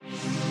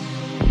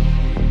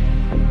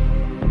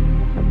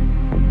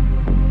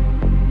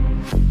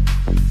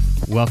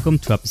Welcome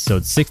to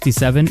episode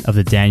 67 of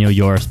the Daniel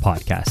Yoris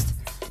podcast,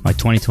 my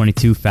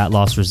 2022 fat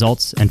loss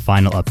results and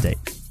final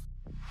update.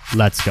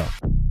 Let's go.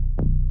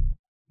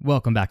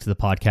 Welcome back to the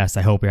podcast.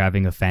 I hope you're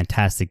having a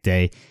fantastic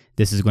day.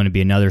 This is going to be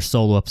another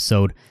solo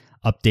episode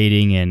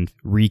updating and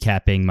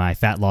recapping my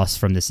fat loss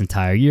from this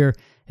entire year.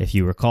 If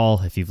you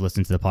recall, if you've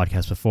listened to the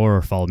podcast before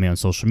or followed me on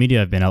social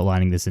media, I've been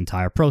outlining this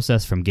entire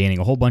process from gaining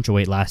a whole bunch of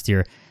weight last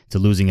year to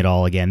losing it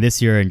all again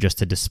this year and just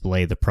to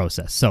display the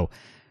process. So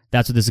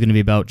that's what this is going to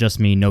be about.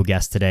 Just me, no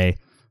guest today.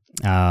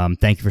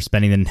 Thank you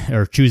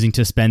for choosing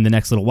to spend the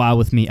next little while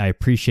with me. I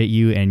appreciate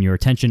you and your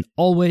attention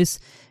always.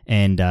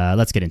 And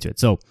let's get into it.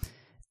 So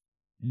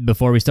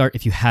before we start,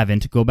 if you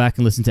haven't, go back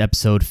and listen to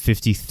episode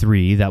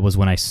 53. That was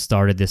when I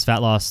started this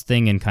fat loss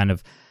thing and kind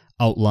of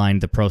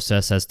outlined the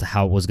process as to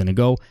how it was going to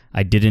go.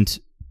 I didn't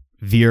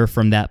veer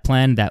from that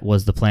plan. That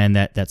was the plan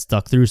that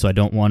stuck through. So I'm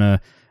going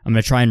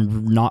to try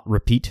and not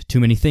repeat too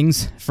many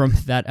things from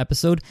that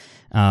episode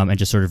and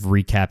just sort of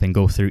recap and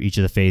go through each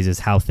of the phases,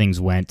 how things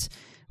went,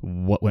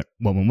 what went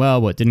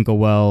well, what didn't go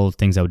well,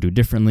 things I would do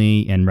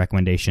differently, and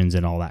recommendations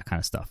and all that kind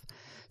of stuff.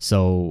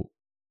 So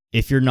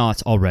if you're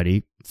not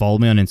already, follow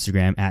me on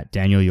Instagram at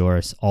Daniel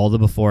Yoris. All the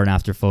before and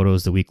after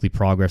photos, the weekly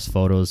progress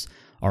photos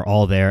are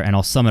all there, and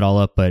I'll sum it all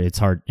up, but it's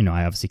hard.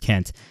 I obviously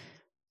can't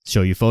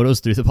show you photos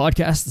through the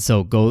podcast,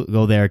 so go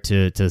there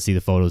to see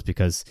the photos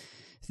because,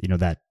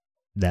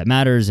 that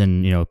matters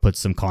and, puts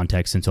some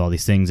context into all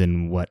these things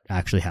and what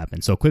actually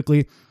happened. So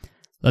quickly,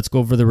 let's go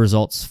over the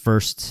results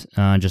first,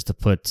 just to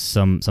put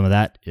some of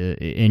that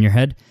in your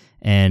head,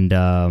 and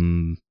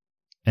then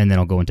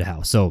I'll go into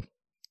how. So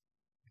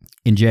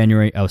in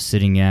January, I was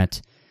sitting at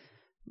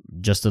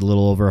just a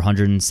little over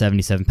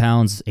 177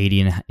 pounds,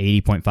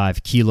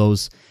 80.5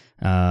 kilos.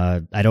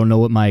 I don't know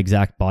what my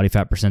exact body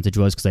fat percentage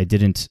was because I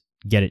didn't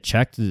get it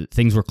checked.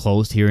 Things were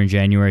closed here in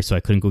January, so I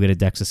couldn't go get a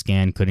DEXA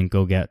scan, couldn't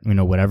go get,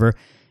 whatever.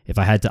 If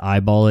I had to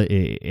eyeball it,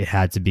 it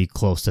had to be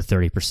close to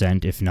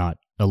 30%, if not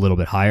a little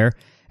bit higher.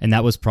 And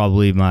that was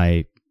probably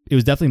it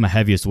was definitely my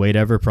heaviest weight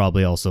ever,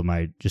 probably also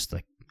my just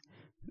like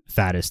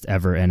fattest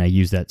ever. And I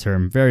use that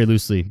term very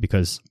loosely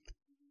because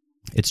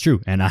it's true.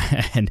 And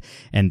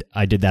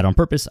I did that on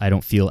purpose. I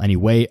don't feel any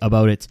way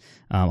about it.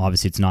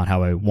 Obviously it's not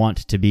how I want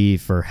to be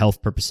for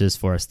health purposes,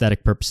 for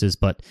aesthetic purposes,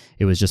 but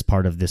it was just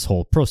part of this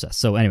whole process.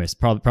 So anyways,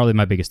 probably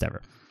my biggest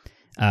ever.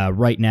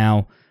 Right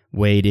now,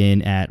 weighed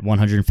in at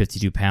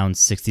 152 pounds,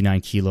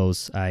 69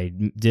 kilos. I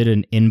did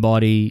an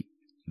in-body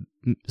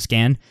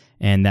scan,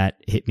 and that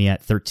hit me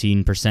at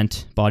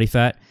 13% body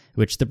fat,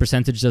 which the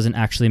percentage doesn't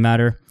actually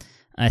matter.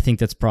 I think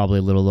that's probably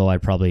a little low.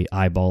 I'd probably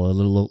eyeball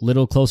a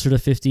little closer to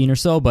 15 or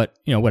so, but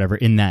whatever,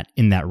 in that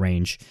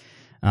range.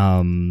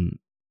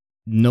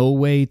 No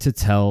way to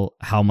tell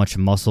how much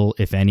muscle,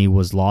 if any,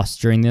 was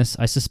lost during this.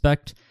 I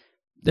suspect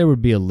there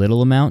would be a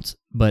little amount,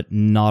 but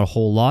not a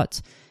whole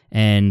lot.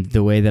 And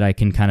the way that I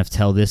can kind of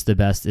tell this the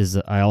best is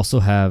I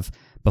also have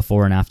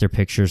before and after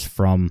pictures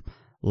from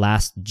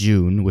last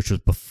June, which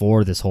was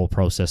before this whole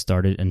process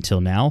started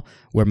until now,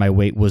 where my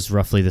weight was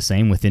roughly the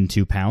same, within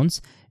 2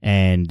 pounds.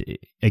 And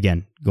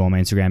again, go on my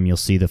Instagram and you'll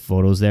see the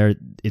photos there.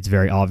 It's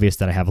very obvious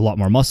that I have a lot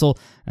more muscle.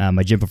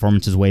 My gym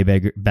performance is way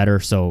better,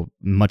 so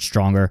much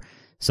stronger.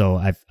 So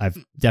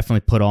I've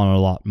definitely put on a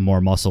lot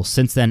more muscle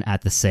since then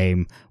at the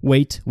same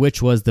weight,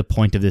 which was the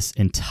point of this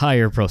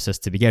entire process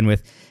to begin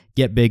with.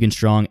 Get big and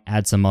strong,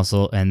 add some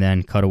muscle, and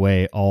then cut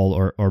away all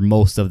or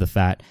most of the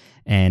fat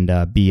and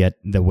be at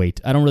the weight.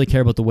 I don't really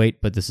care about the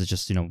weight, but this is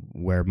just,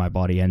 where my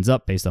body ends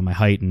up based on my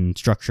height and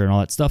structure and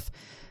all that stuff.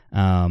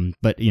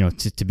 But,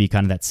 to be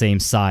kind of that same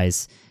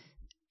size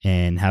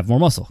and have more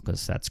muscle,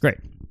 because that's great.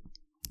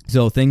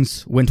 So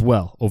things went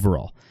well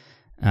overall.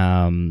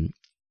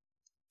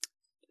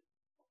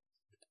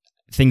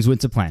 Things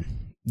went to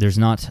plan.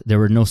 There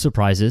were no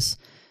surprises.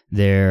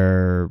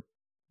 There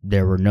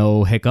were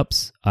no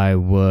hiccups. I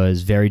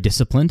was very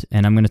disciplined,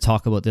 and I'm going to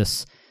talk about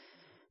this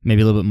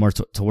maybe a little bit more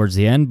towards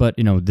the end, but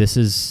this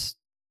is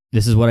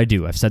what I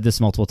do. I've said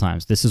this multiple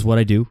times. This is what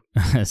I do.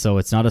 So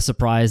it's not a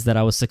surprise that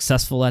I was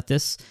successful at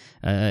this.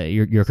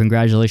 Your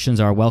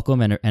congratulations are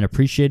welcome and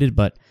appreciated,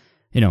 but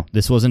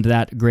this wasn't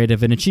that great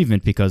of an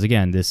achievement because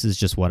again, this is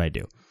just what I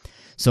do.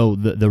 So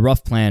the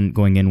rough plan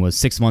going in was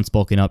 6 months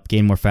bulking up,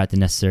 gain more fat than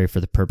necessary for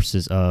the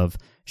purposes of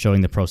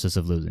showing the process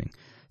of losing.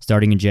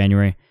 Starting in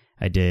January,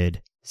 I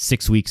did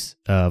 6 weeks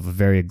of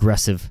very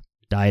aggressive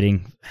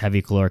dieting,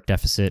 heavy caloric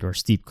deficit or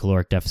steep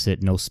caloric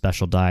deficit, no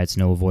special diets,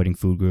 no avoiding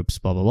food groups,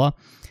 blah, blah,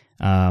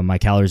 blah. My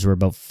calories were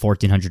about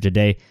 1,400 a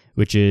day,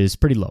 which is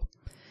pretty low.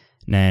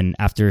 And then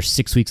after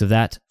 6 weeks of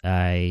that,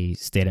 I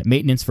stayed at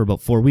maintenance for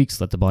about 4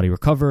 weeks, let the body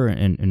recover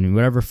and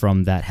whatever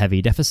from that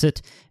heavy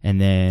deficit.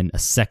 And then a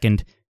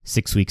second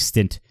 6-week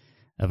stint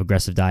of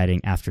aggressive dieting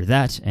after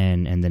that.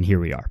 And then here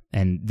we are.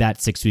 And that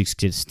 6 weeks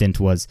stint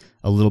was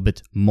a little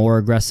bit more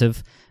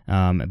aggressive.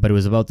 But it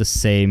was about the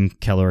same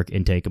caloric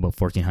intake, about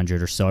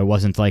 1,400 or so. I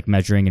wasn't like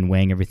measuring and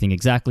weighing everything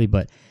exactly,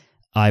 but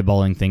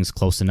eyeballing things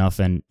close enough,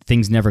 and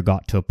things never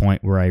got to a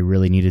point where I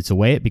really needed to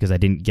weigh it because I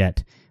didn't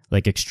get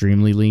like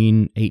extremely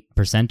lean,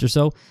 8% or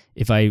so.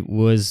 If I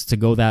was to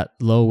go that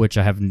low, which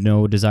I have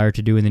no desire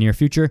to do in the near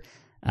future,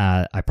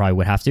 I probably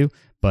would have to,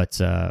 but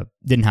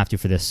didn't have to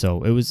for this.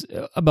 So it was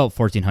about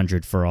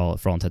 1,400 for all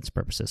intents and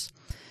purposes.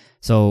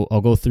 So I'll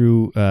go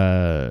through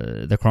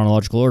the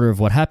chronological order of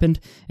what happened.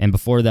 And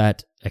before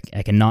that,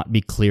 I cannot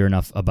be clear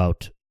enough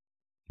about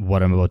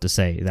what I'm about to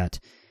say, that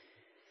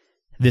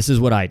this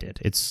is what I did.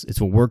 It's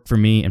what worked for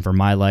me and for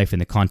my life in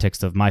the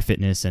context of my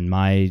fitness and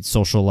my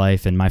social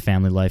life and my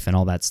family life and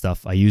all that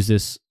stuff. I use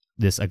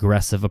this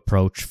aggressive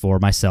approach for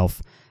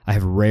myself. I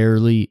have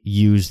rarely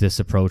used this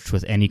approach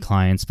with any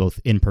clients, both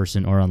in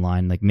person or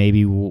online. Like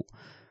maybe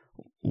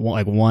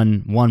like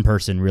one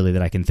person really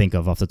that I can think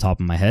of off the top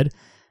of my head.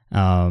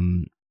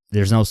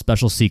 There's no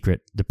special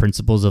secret. The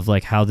principles of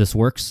like how this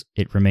works,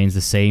 it remains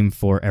the same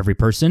for every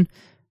person,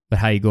 but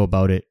how you go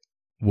about it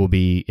will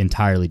be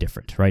entirely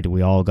different, right?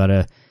 We all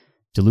to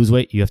lose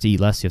weight, you have to eat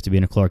less, you have to be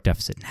in a caloric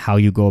deficit. And how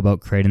you go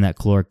about creating that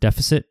caloric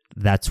deficit,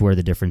 that's where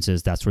the difference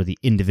is. That's where the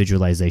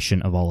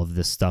individualization of all of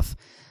this stuff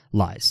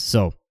lies.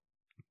 So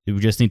we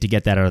just need to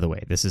get that out of the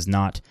way. This is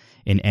not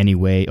in any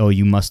way, oh,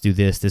 you must do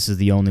this. This is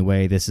the only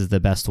way. This is the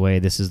best way.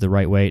 This is the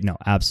right way. No,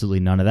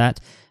 absolutely none of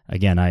that.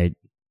 Again, I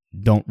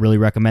don't really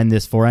recommend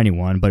this for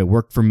anyone, but it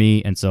worked for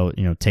me. And so,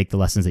 take the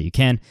lessons that you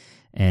can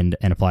and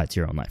apply it to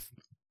your own life.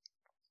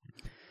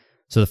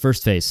 So the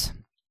first phase,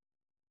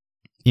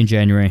 in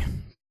January,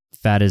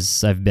 fat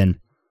as I've been,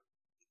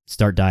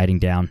 start dieting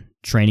down,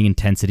 training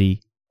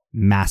intensity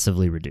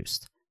massively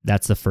reduced.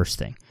 That's the first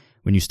thing.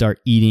 When you start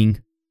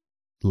eating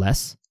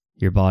less,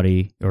 your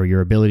body or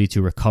your ability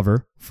to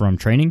recover from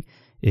training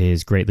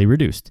is greatly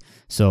reduced.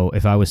 So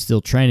if I was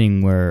still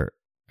training where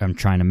I'm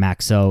trying to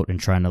max out and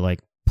trying to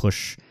like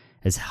push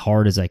as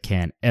hard as I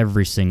can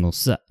every single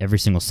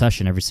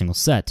session, every single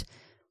set,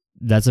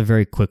 that's a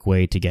very quick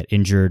way to get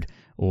injured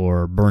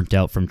or burnt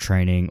out from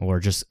training or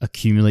just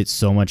accumulate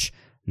so much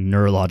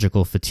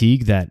neurological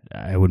fatigue that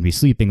I wouldn't be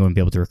sleeping, I wouldn't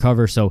be able to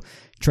recover. So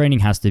training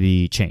has to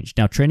be changed.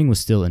 Now, training was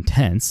still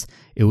intense.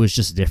 It was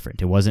just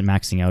different. It wasn't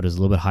maxing out. It was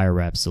a little bit higher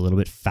reps, a little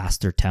bit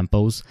faster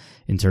tempos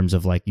in terms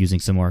of like using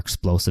some more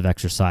explosive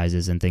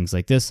exercises and things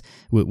like this,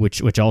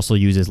 which also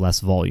uses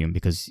less volume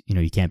because,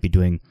 you can't be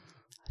doing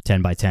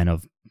 10 by 10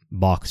 of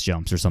box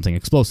jumps or something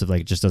explosive.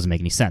 Like it just doesn't make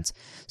any sense.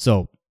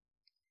 So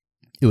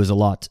it was a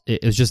lot.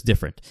 It was just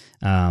different,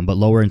 but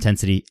lower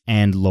intensity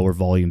and lower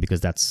volume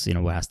because that's,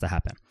 what has to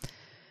happen.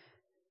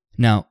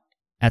 Now,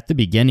 at the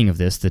beginning of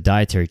this, the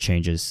dietary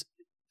changes,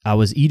 I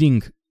was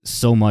eating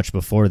so much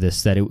before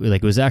this that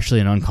it was actually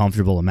an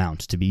uncomfortable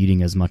amount to be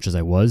eating as much as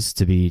I was,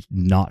 to be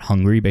not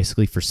hungry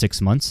basically for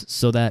 6 months,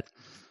 so that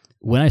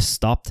when I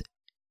stopped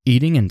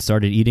eating and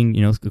started eating,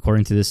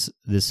 according to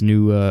this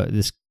new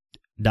this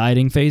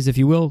dieting phase, if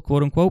you will,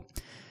 quote unquote,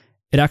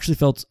 it actually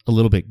felt a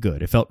little bit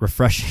good. It felt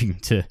refreshing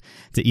to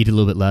eat a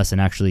little bit less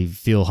and actually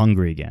feel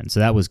hungry again. So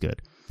that was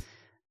good.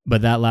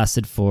 But that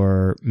lasted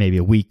for maybe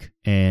a week,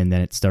 and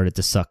then it started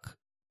to suck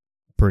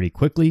pretty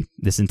quickly.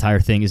 This entire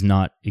thing is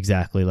not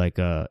exactly like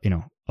a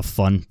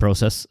fun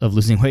process of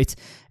losing weight,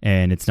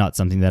 and it's not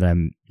something that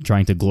I'm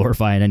trying to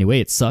glorify in any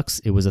way. It sucks.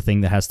 It was a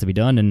thing that has to be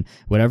done, and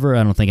whatever.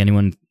 I don't think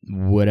anyone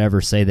would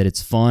ever say that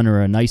it's fun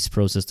or a nice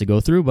process to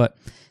go through, but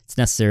it's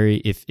necessary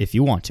if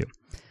you want to.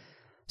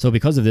 So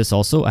because of this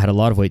also, I had a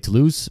lot of weight to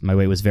lose. My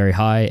weight was very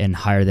high and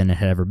higher than it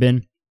had ever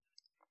been.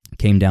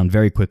 Came down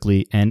very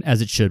quickly, and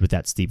as it should with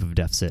that steep of a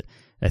deficit.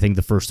 I think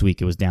the first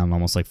week it was down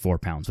almost like 4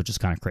 pounds, which is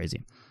kind of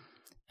crazy.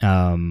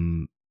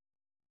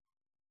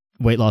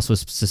 Weight loss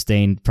was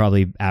sustained,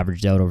 probably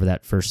averaged out over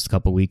that first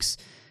couple weeks,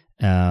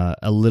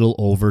 a little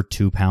over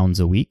 2 pounds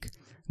a week,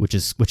 which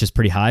is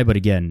pretty high, but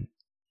again,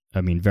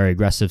 very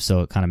aggressive,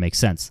 so it kind of makes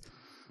sense.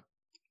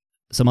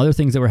 Some other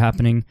things that were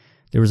happening,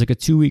 there was like a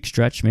 2-week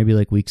stretch, maybe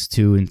like weeks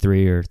 2 and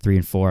 3 or 3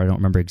 and 4, I don't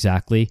remember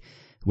exactly,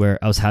 where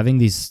I was having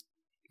these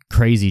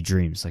crazy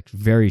dreams, like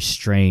very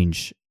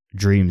strange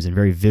dreams and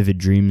very vivid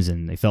dreams,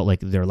 and they felt like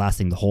they're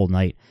lasting the whole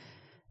night,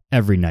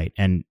 every night,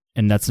 and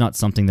that's not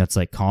something that's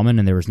like common,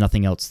 and there was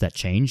nothing else that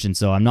changed, and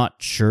so I'm not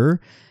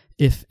sure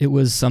if it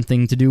was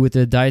something to do with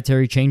the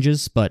dietary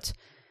changes, but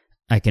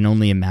I can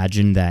only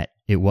imagine that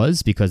it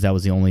was, because that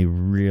was the only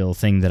real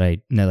thing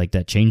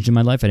that changed in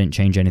my life. I didn't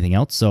change anything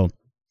else, so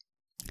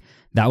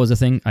that was a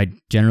thing. I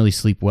generally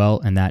sleep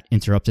well, and that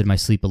interrupted my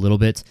sleep a little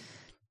bit.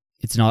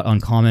 It's not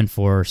uncommon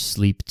for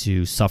sleep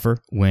to suffer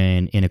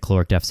when in a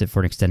caloric deficit for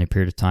an extended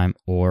period of time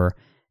or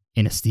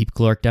in a steep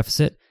caloric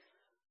deficit.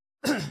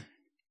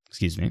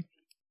 Excuse me.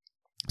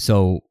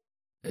 So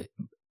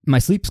my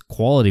sleep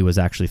quality was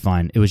actually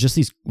fine. It was just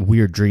these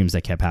weird dreams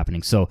that kept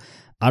happening. So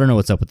I don't know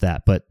what's up with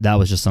that, but that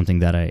was just something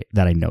that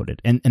I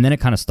noted. And then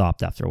it kind of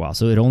stopped after a while.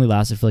 So it only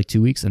lasted for like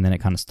 2 weeks, and then it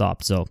kind of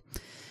stopped. So,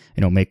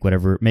 make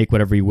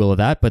whatever you will of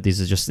that. But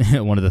this is just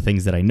one of the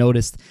things that I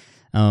noticed.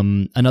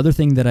 Another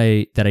thing that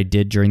I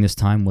did during this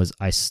time was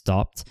I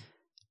stopped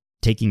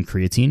taking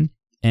creatine,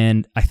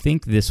 and I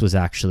think this was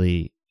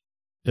actually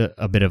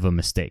a bit of a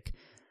mistake.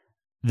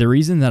 The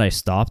reason that I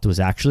stopped was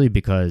actually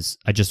because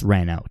I just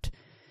ran out,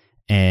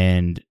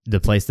 And the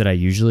place that I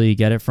usually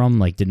get it from,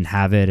 like, didn't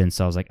have it. And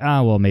so I was like,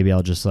 well, maybe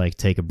I'll just like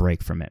take a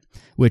break from it.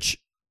 Which,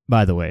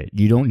 by the way,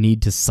 you don't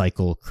need to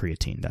cycle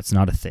creatine. That's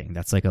not a thing.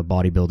 That's like a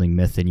bodybuilding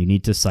myth. And you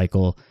need to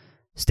cycle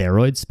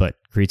steroids, but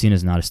creatine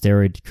is not a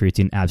steroid.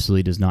 Creatine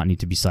absolutely does not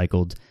need to be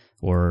cycled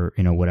or,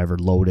 whatever,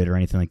 loaded or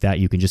anything like that.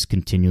 You can just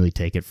continually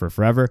take it for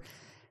forever.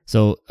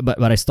 So,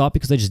 but I stopped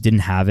because I just didn't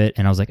have it.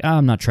 And I was like,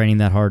 I'm not training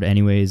that hard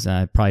anyways.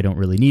 I probably don't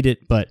really need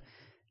it, but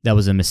that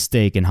was a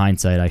mistake in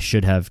hindsight. I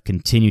should have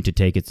continued to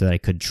take it so that I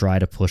could try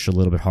to push a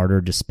little bit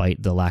harder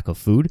despite the lack of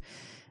food.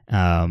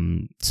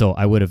 So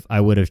I would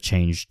have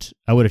changed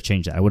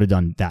that. I would have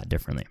done that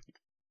differently.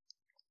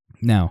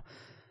 Now,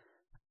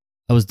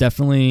 I was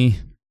definitely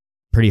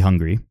pretty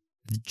hungry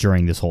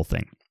during this whole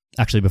thing.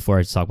 Actually, before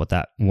I talk about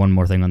that, one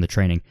more thing on the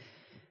training.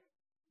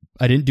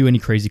 I didn't do any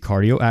crazy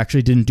cardio. I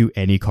actually didn't do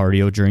any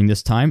cardio during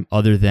this time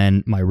other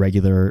than my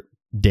regular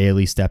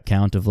daily step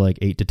count of like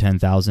 8 to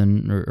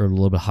 10,000 or a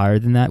little bit higher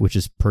than that, which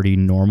is pretty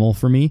normal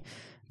for me.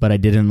 But I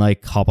didn't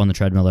like hop on the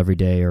treadmill every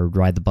day or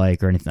ride the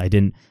bike or anything. I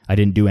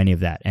didn't do any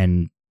of that.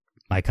 And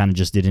I kind of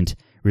just didn't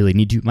really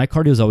need to. My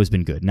cardio's always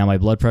been good. Now my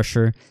blood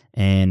pressure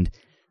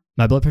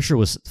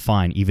was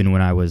fine even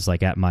when I was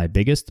like at my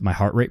biggest. My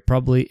heart rate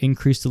probably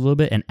increased a little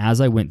bit. And as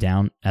I went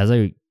down, as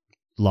I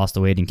lost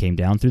the weight and came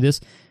down through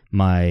this,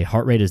 my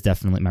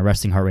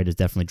resting heart rate has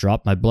definitely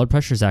dropped. My blood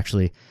pressure is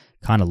actually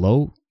kind of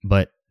low,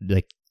 but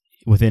like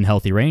within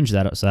healthy range.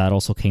 So that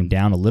also came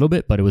down a little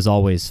bit, but it was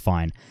always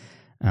fine.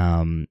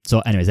 So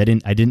anyways, I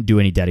didn't do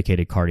any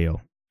dedicated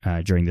cardio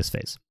during this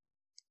phase.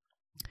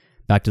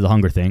 Back to the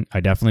hunger thing.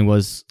 I definitely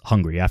was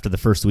hungry after the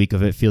first week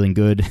of it, feeling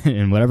good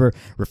and whatever,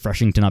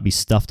 refreshing to not be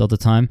stuffed all the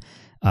time.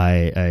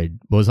 I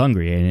was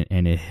hungry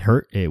and it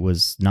hurt. It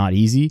was not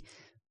easy,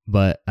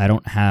 but I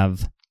don't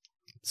have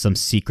some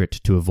secret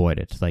to avoid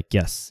it. Like,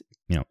 yes,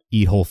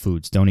 eat whole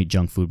foods. Don't eat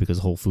junk food because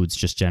whole foods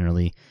just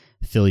generally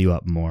fill you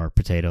up more,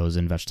 potatoes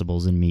and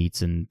vegetables and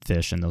meats and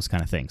fish and those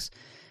kind of things.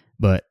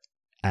 But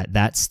at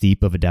that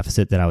steep of a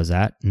deficit that I was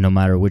at, no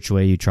matter which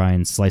way you try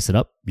and slice it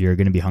up, you're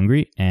going to be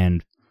hungry.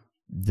 And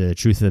the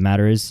truth of the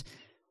matter is,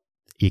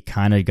 you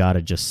kind of got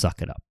to just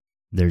suck it up.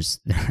 There's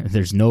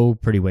no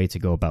pretty way to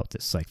go about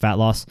this. Like fat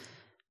loss,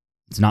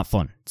 it's not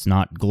fun. It's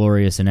not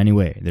glorious in any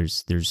way.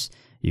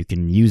 You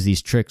can use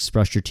these tricks,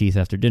 brush your teeth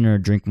after dinner,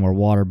 drink more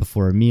water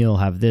before a meal,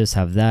 have this,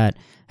 have that,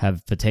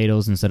 have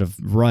potatoes instead of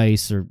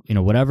rice or,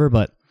 whatever.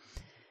 But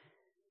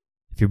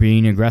if you're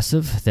being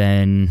aggressive,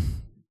 then,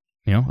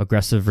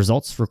 aggressive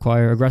results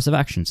require aggressive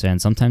actions.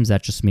 And sometimes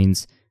that just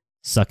means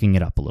sucking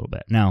it up a little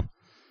bit. Now,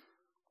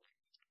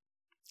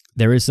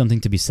 there is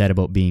something to be said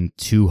about being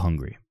too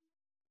hungry.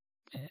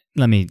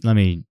 Let me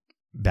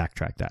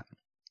backtrack that.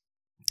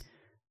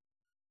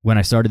 When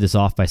I started this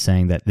off by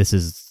saying that this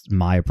is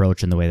my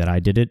approach and the way that I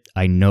did it,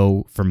 I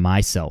know for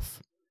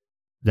myself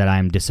that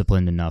I'm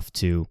disciplined enough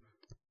to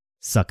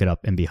suck it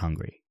up and be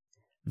hungry.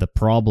 The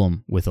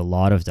problem with a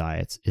lot of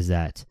diets is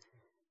that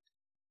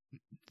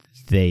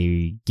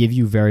they give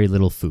you very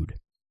little food.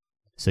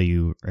 So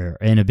you are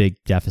in a big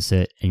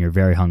deficit and you're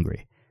very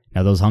hungry.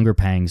 Now, those hunger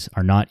pangs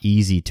are not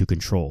easy to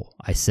control.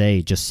 I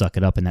say just suck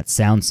it up, and that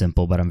sounds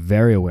simple, but I'm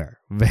very aware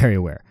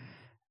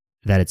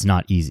that it's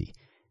not easy.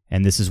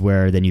 And this is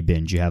where then you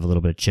binge. You have a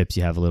little bit of chips.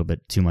 You have a little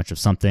bit too much of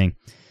something.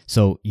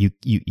 So you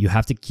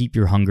have to keep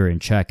your hunger in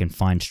check and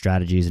find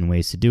strategies and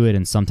ways to do it.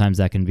 And sometimes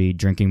that can be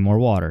drinking more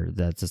water.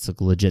 That's a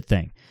legit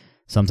thing.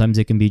 Sometimes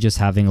it can be just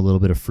having a little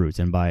bit of fruit.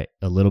 And by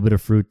a little bit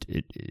of fruit,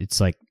 it's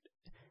like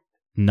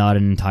not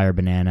an entire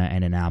banana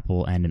and an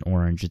apple and an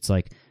orange. It's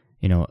like,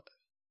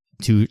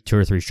 two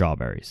or three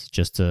strawberries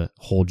just to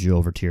hold you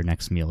over to your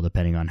next meal,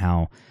 depending on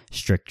how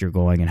strict you're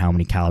going and how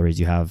many calories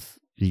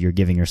you're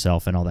giving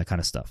yourself and all that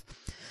kind of stuff.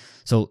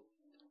 So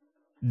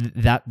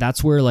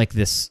that's where like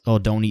this,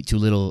 don't eat too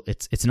little.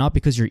 It's not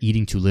because you're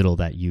eating too little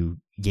that you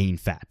gain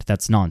fat.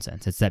 That's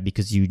nonsense. It's that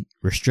because you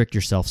restrict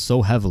yourself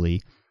so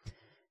heavily,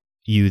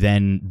 you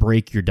then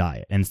break your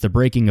diet. And it's the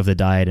breaking of the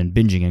diet and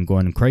binging and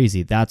going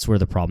crazy. That's where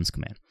the problems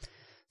come in.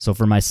 So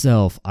for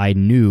myself, I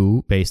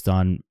knew based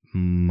on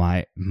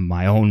my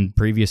own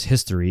previous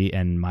history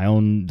and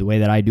the way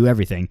that I do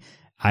everything,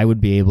 I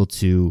would be able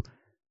to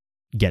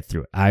get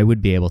through it. I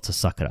would be able to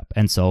suck it up.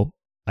 And so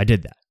I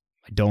did that.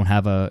 I don't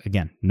have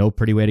no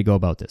pretty way to go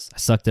about this. I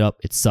sucked it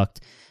up. It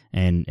sucked.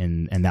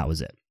 And that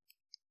was it.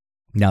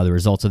 Now the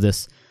results of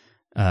this,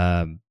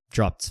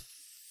 dropped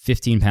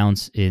 15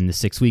 pounds in the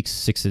 6 weeks,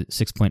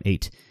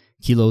 6.8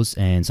 kilos.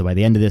 And so by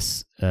the end of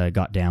this,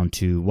 got down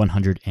to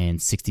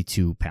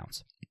 162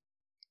 pounds.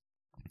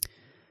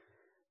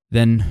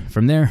 Then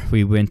from there,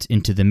 we went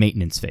into the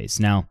maintenance phase.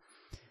 Now,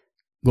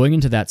 going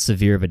into that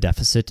severe of a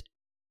deficit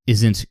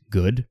isn't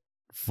good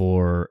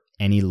for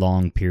any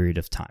long period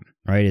of time,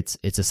 right? It's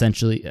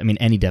essentially,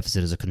 any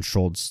deficit is a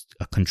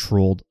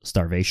controlled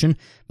starvation,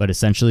 but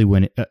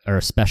essentially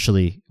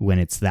especially when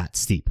it's that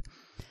steep.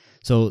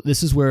 So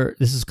this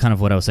is kind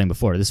of what I was saying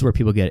before. This is where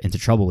people get into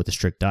trouble with the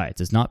strict diets.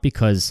 It's not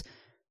because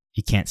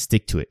you can't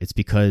stick to it. It's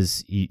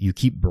because you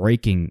keep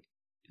breaking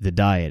the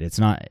diet. It's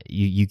not,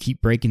 you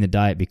keep breaking the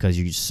diet because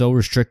you're so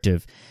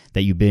restrictive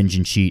that you binge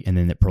and cheat, and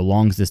then it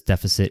prolongs this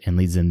deficit and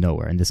leads them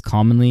nowhere. And this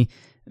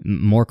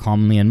more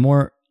commonly and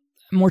more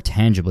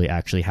tangibly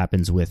actually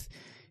happens with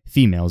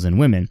females and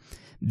women,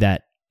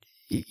 that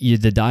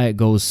the diet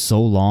goes so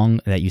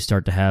long that you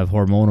start to have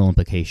hormonal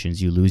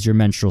implications. You lose your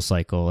menstrual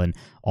cycle, and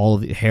all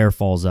of the hair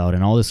falls out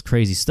and all this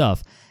crazy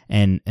stuff.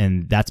 And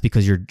that's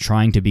because you're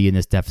trying to be in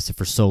this deficit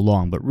for so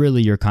long, but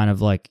really you're kind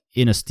of like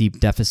in a steep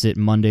deficit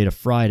Monday to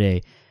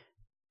Friday,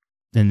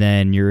 and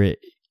then you're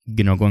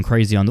going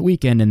crazy on the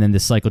weekend, and then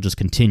this cycle just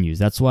continues.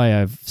 That's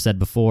why I've said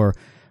before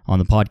on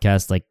the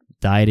podcast, like,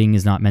 dieting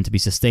is not meant to be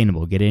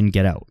sustainable. Get in,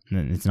 get out.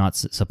 And it's not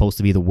supposed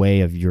to be the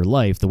way of your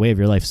life. The way of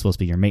your life is supposed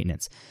to be your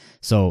maintenance.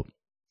 So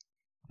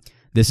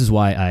this is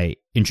why I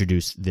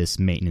introduced this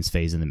maintenance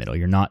phase in the middle.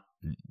 You're not,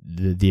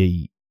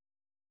 the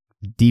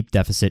deep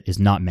deficit is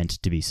not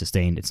meant to be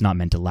sustained. It's not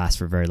meant to last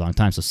for a very long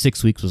time. So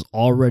 6 weeks was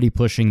already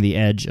pushing the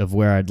edge of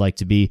where I'd like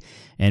to be.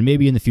 And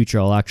maybe in the future,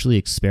 I'll actually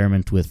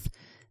experiment with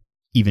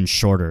even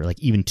shorter, like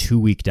even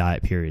 2-week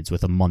diet periods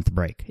with a month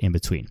break in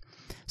between.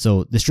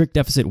 So the strict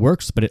deficit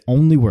works, but it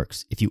only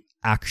works if you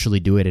actually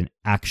do it and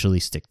actually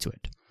stick to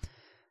it.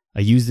 I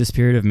use this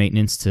period of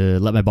maintenance to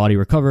let my body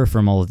recover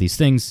from all of these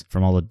things,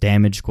 from all the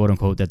damage, quote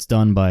unquote, that's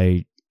done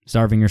by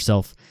starving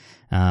yourself.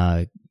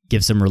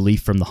 Give some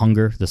relief from the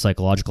hunger. The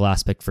psychological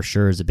aspect for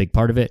sure is a big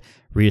part of it.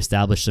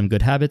 Reestablish some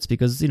good habits,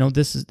 because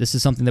this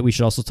is something that we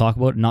should also talk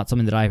about. Not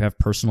something that I have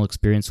personal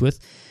experience with,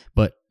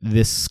 but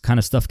this kind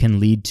of stuff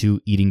can lead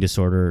to eating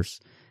disorders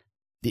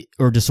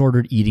or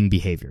disordered eating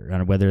behavior.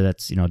 And whether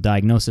that's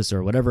diagnosis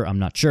or whatever, I'm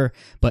not sure,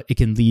 but it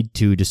can lead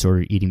to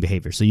disordered eating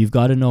behavior. So you've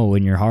got to know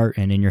in your heart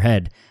and in your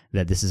head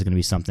that this is going to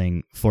be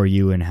something for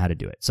you and how to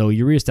do it. So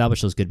you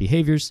reestablish those good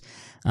behaviors,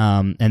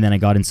 and then I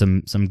got in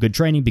some good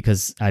training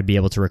because I'd be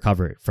able to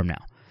recover it from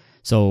now.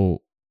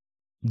 So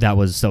that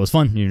was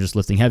fun. You're just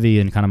lifting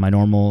heavy and kind of my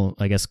normal,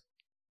 I guess,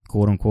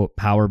 quote unquote,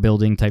 power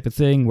building type of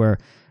thing, where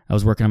I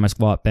was working on my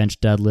squat, bench,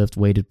 deadlift,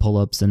 weighted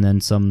pull-ups, and then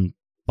some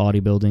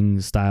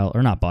bodybuilding style,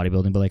 or not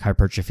bodybuilding, but like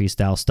hypertrophy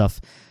style stuff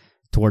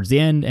towards the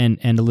end,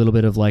 and a little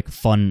bit of like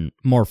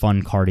more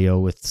fun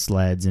cardio with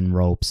sleds and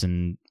ropes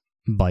and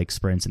bike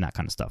sprints and that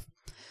kind of stuff.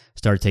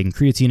 Started taking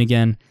creatine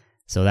again,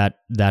 so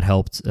that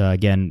helped.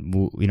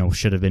 Again,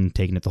 should have been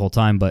taking it the whole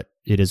time, but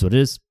it is what it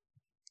is.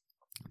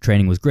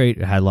 Training was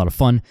great. I had a lot of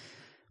fun.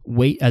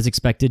 Weight, as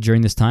expected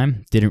during this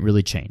time, didn't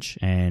really change.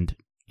 And,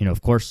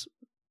 of course,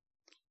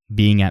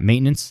 being at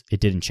maintenance,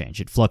 it didn't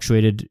change. It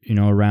fluctuated,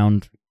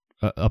 around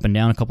up and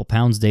down a couple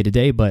pounds day to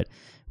day, but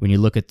when you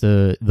look at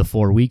the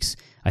 4 weeks,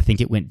 I think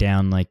it went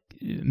down like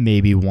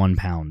maybe 1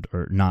 pound,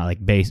 or not,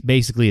 like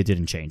basically it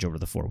didn't change over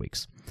the 4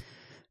 weeks.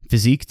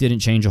 Physique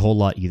didn't change a whole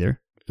lot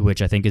either,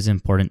 which I think is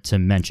important to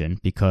mention,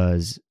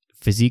 because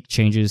physique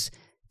changes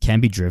can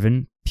be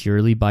driven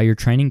purely by your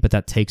training, but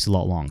that takes a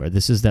lot longer.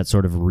 This is that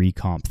sort of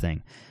recomp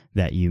thing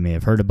that you may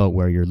have heard about,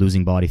 where you're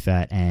losing body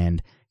fat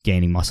and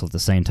gaining muscle at the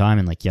same time.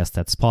 And like, yes,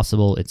 that's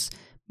possible. It's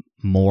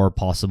more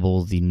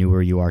possible the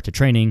newer you are to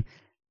training,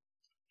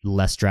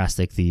 less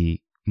drastic the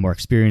more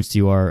experienced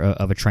you are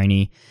of a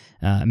trainee.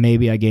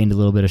 Maybe I gained a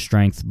little bit of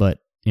strength, but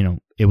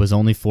it was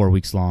only 4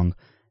 weeks long.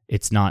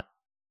 It's not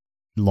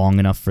long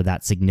enough for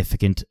that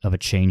significant of a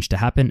change to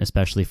happen,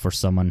 especially for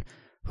someone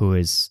who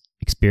is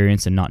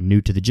experienced and not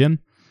new to the gym.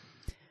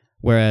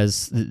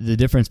 Whereas the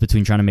difference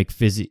between trying to make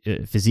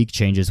physique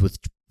changes with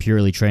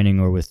purely training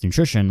or with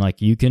nutrition,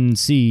 like, you can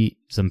see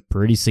some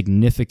pretty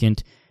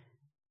significant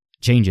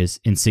changes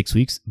in 6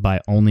 weeks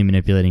by only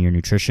manipulating your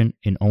nutrition.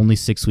 In only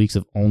 6 weeks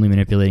of only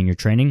manipulating your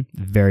training,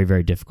 very,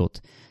 very difficult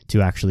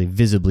to actually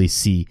visibly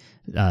see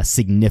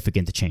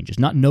significant changes.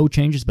 Not no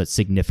changes, but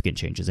significant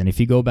changes. And if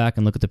you go back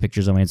and look at the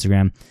pictures on my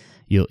Instagram,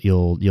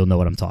 you'll know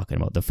what I'm talking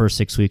about. The first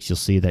 6 weeks, you'll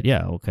see that,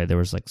 yeah, okay, there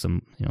was like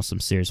some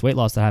serious weight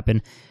loss that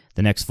happened.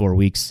 The next 4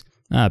 weeks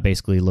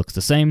basically looks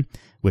the same,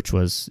 which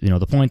was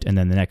the point. And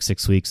then the next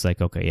 6 weeks, like,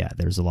 okay, yeah,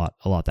 there's a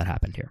lot that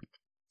happened here.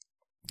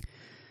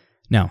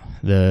 Now,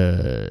 so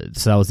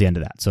that was the end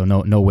of that. So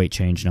no weight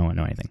change, no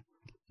anything.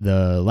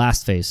 The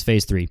last phase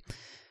 3,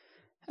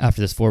 after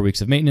this 4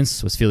 weeks of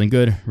maintenance, was feeling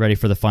good, ready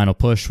for the final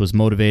push, was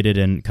motivated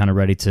and kind of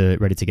ready to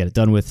get it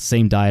done with.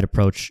 Same diet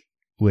approach,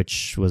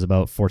 which was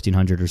about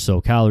 1,400 or so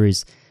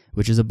calories,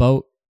 which is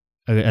about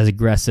as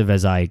aggressive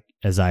as I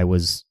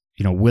was,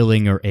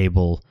 willing or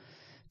able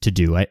to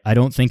do. I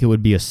don't think it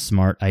would be a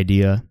smart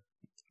idea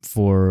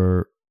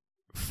for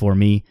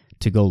me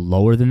to go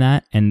lower than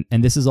that. And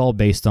this is all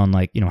based on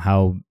like,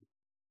 how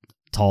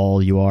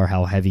tall you are,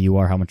 how heavy you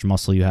are, how much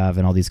muscle you have,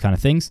 and all these kind of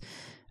things.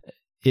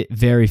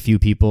 Very few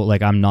people,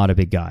 like, I'm not a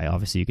big guy.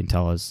 Obviously you can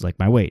tell as like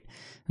my weight,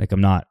 like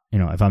I'm not,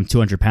 if I'm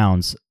 200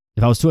 pounds,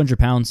 if I was 200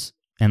 pounds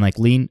and like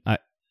lean, like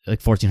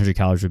 1,400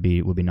 calories would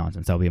be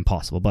nonsense. That would be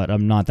impossible, but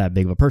I'm not that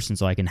big of a person.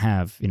 So I can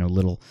have,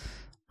 little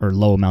or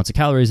low amounts of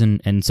calories,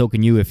 and so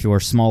can you if you're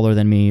smaller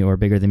than me or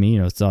bigger than me.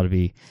 It's ought to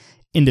be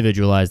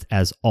individualized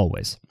as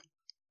always.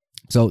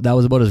 So that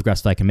was about as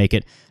aggressive I can make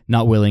it.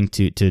 Not willing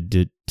to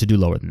do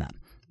lower than that.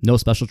 No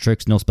special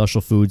tricks, no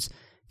special foods.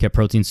 Kept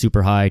protein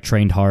super high,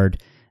 trained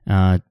hard,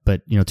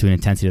 but to an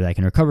intensity that I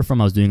can recover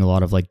from. I was doing a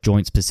lot of like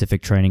joint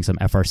specific training, some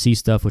FRC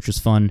stuff, which was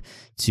fun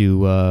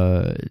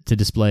to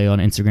display on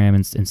Instagram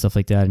and stuff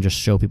like that, and just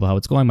show people how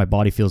it's going. My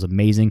body feels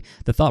amazing.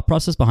 The thought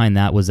process behind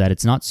that was that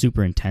it's not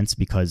super intense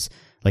because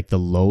like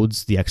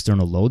the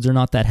external loads are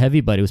not that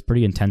heavy, but it was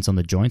pretty intense on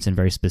the joints and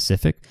very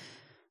specific.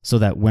 So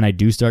that when I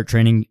do start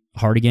training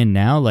hard again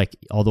now, like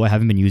although I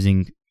haven't been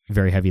using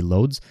very heavy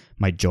loads,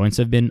 my joints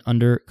have been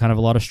under kind of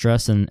a lot of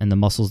stress and the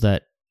muscles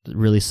that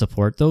really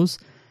support those.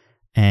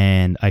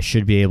 And I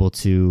should be able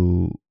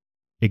to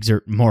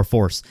exert more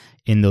force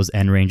in those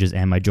end ranges,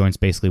 and my joints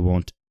basically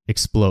won't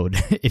explode,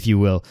 if you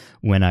will,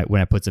 when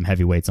I put some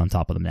heavy weights on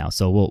top of them now.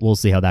 So we'll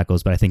see how that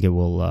goes, but I think it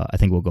will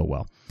go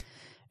well.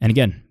 And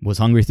again, was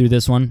hungry through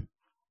this one,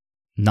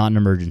 not an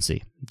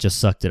emergency, just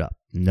sucked it up.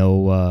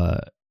 No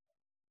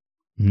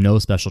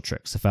special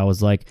tricks. If I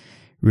was like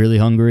really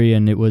hungry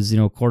and it was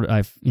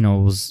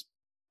was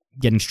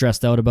getting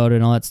stressed out about it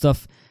and all that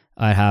stuff,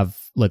 I'd have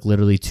like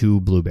literally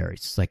 2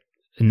 blueberries, like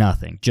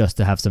nothing, just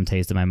to have some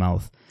taste in my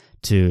mouth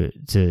to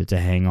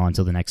hang on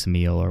till the next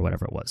meal or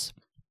whatever it was.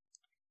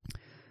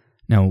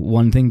 Now,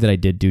 one thing that I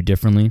did do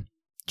differently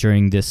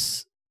during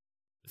this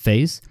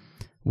phase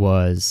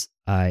was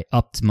I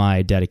upped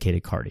my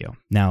dedicated cardio.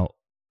 Now,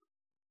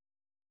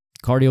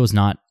 cardio is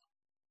not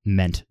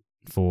meant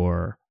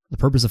for, the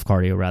purpose of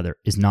cardio rather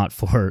is not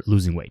for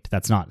losing weight.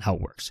 That's not how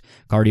it works.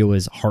 Cardio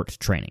is heart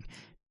training.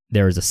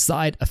 There is a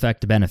side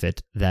effect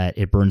benefit that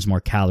it burns more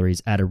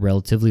calories at a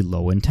relatively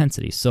low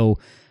intensity. So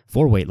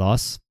for weight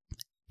loss,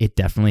 it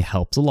definitely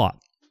helps a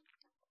lot.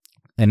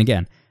 And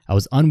again, I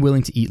was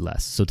unwilling to eat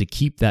less. So to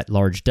keep that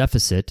large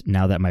deficit,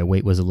 now that my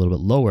weight was a little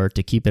bit lower,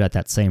 to keep it at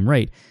that same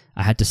rate,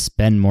 I had to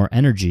spend more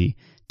energy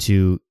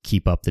to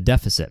keep up the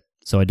deficit.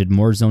 So I did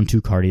more zone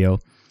 2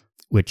 cardio,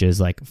 which is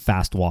like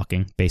fast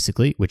walking,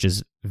 basically, which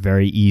is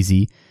very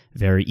easy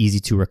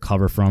to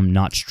recover from,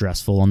 not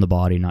stressful on the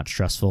body, not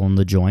stressful on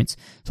the joints.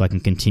 So I can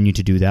continue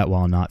to do that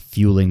while not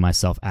fueling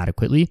myself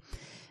adequately.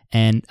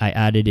 And I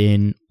added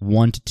in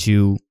 1 to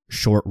 2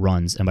 short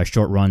runs. And by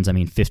short runs, I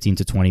mean 15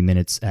 to 20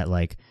 minutes at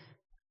like,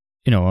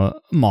 a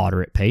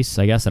moderate pace,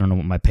 I guess. I don't know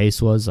what my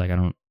pace was. Like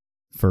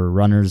for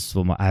runners,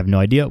 I have no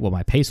idea what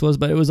my pace was,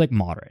 but it was like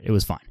moderate. It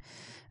was fine.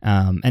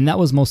 And that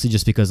was mostly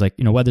just because like,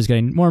 weather's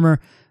getting warmer.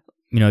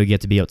 You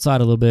get to be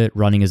outside a little bit.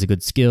 Running is a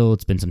good skill.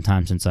 It's been some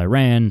time since I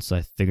ran, so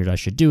I figured I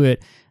should do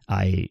it.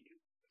 I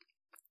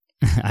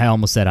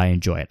almost said I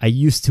enjoy it. I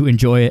used to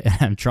enjoy it, and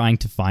I'm trying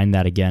to find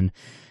that again.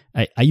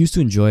 I used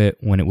to enjoy it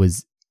when it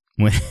was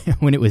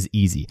when it was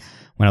easy.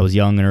 When I was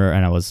younger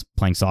and I was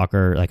playing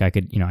soccer, like I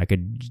could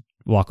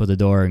walk out the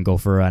door and go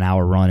for an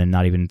hour run and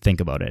not even think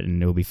about it,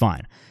 and it would be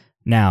fine.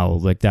 Now,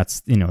 like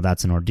that's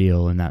an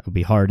ordeal, and that would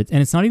be hard.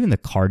 And it's not even the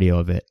cardio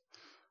of it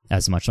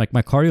as much. Like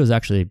my cardio is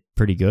actually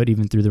pretty good,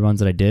 even through the runs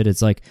that I did.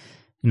 It's like,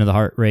 the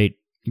heart rate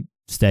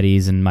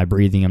steadies and my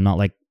breathing, I'm not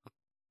like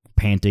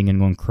panting and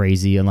going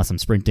crazy unless I'm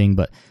sprinting,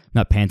 but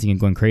not panting and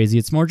going crazy.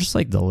 It's more just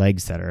like the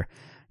legs that are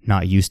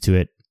not used to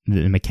it,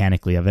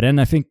 mechanically of it.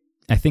 And I think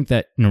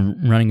that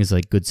running is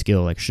like good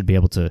skill. Like should be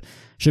able to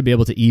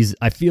ease.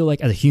 I feel like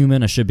as a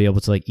human, I should be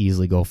able to like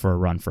easily go for a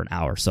run for an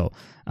hour. So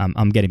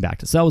I'm getting back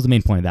to. So that was the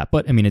main point of that.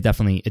 But I mean, it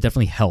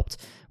definitely helped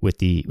with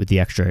the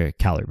extra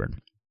calorie burn.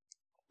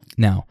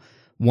 Now,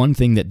 one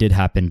thing that did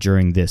happen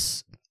during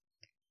this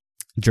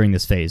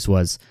phase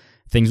was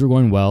things were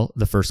going well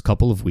the first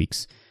couple of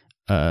weeks.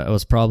 I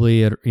was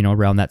probably at,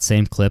 around that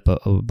same clip,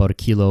 about 1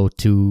 kilo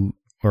to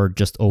or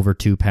just over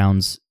 2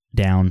 pounds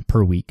down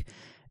per week.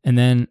 And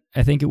then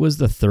I think it was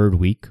the 3rd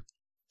week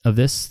of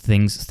this,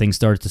 things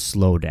started to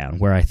slow down,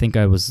 where I think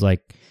I was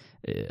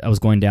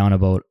going down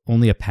about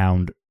only 1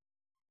 pound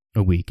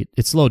a week.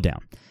 It slowed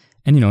down.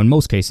 And, in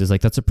most cases,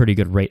 like that's a pretty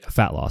good rate of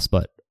fat loss.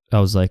 But I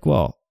was like,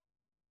 well,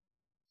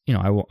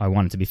 I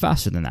want it to be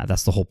faster than that.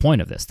 That's the whole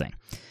point of this thing.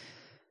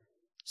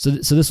 So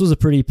this was a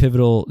pretty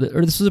pivotal,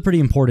 or this was a pretty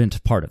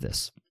important part of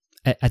this.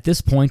 At this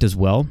point as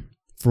well,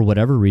 for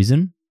whatever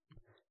reason,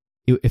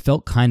 it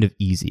felt kind of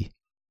easy.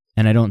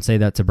 And I don't say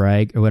that to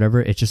brag or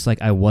whatever. It's just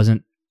like I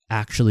wasn't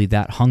actually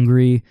that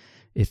hungry.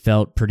 It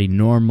felt pretty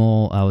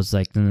normal. I was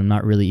like, I'm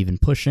not really even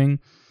pushing.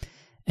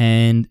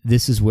 And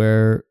this is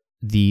where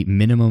the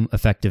minimum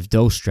effective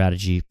dose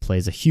strategy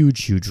plays a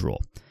huge, huge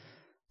role.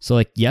 So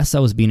like, yes, I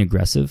was being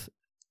aggressive,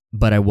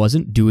 but I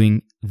wasn't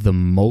doing the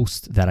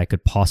most that I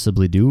could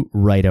possibly do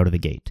right out of the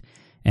gate.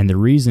 And the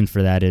reason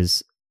for that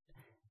is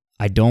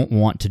I don't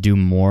want to do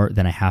more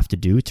than I have to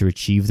do to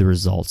achieve the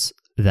results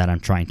that I'm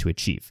trying to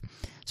achieve.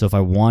 So if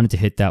I wanted to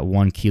hit that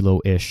 1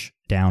 kilo-ish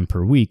down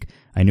per week,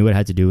 I knew what I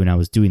had to do, and I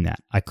was doing that.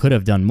 I could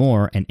have done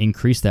more and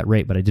increased that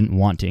rate, but I didn't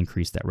want to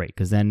increase that rate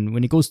because then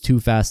when it goes too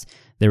fast,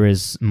 there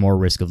is more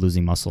risk of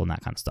losing muscle and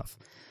that kind of stuff.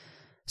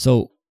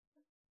 So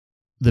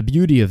the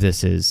beauty of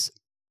this is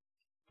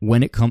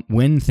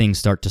when things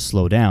start to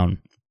slow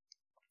down,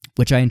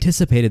 which I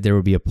anticipated there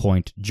would be a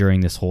point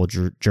during this whole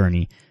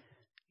journey,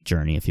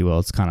 if you will.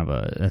 It's kind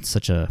of that's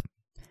such a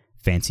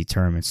fancy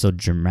term. It's so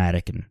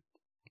dramatic and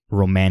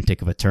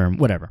romantic of a term,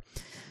 whatever.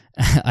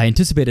 I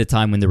anticipated a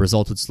time when the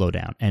results would slow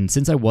down. And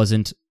since I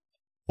wasn't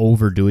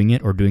overdoing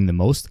it or doing the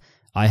most,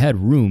 I had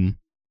room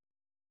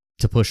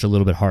to push a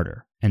little bit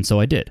harder. And so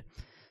I did.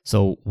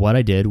 So what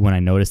I did when I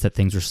noticed that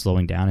things were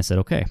slowing down, I said,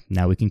 okay,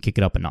 now we can kick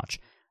it up a notch.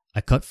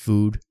 I cut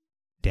food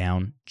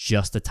down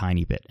just a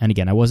tiny bit. And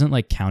again, I wasn't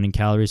like counting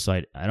calories,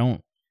 so I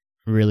don't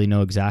really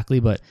know exactly,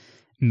 but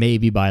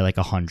maybe by like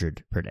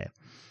 100 per day.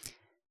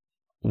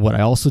 What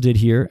I also did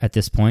here at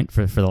this point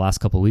for the last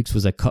couple of weeks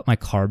was I cut my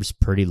carbs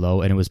pretty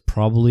low, and it was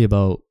probably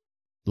about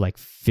like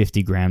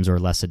 50 grams or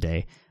less a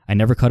day. I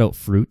never cut out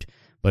fruit,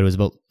 but it was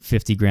about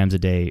 50 grams a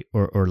day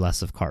or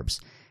less of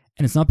carbs.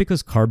 And it's not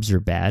because carbs are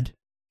bad,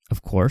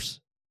 of course.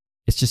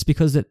 It's just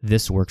because that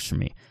this works for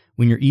me.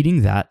 When you're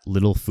eating that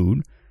little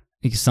food,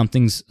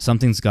 something's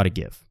got to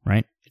give,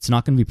 right? It's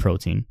not going to be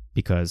protein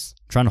because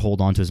I'm trying to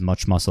hold on to as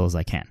much muscle as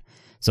I can.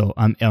 So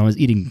I was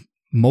eating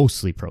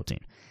mostly protein.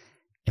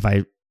 If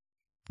I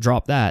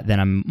drop that, then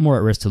I'm more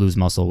at risk to lose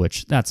muscle,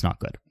 which that's not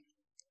good.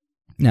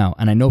 Now,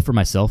 and I know for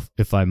myself,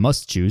 if I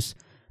must choose,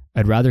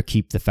 I'd rather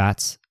keep the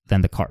fats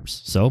than the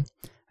carbs. So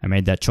I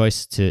made that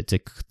choice to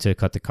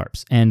cut the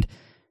carbs. And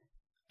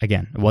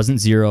again, it wasn't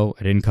zero.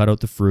 I didn't cut out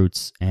the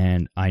fruits,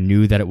 and I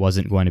knew that it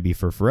wasn't going to be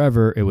for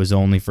forever. It was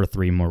only for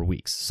 3 more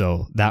weeks.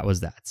 So that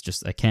was that. It's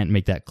just, I can't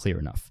make that clear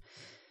enough.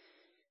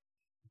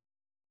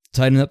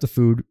 Tightened up the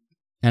food,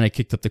 and I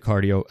kicked up the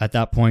cardio. At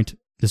that point,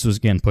 this was,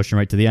 again, pushing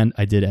right to the end.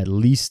 I did at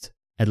least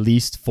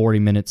 40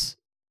 minutes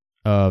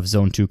of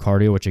zone 2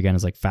 cardio, which again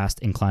is like fast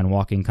incline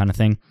walking kind of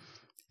thing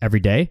every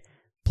day,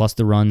 plus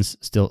the runs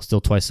still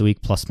twice a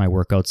week, plus my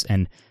workouts.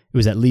 And it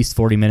was at least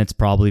 40 minutes,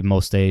 probably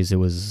most days it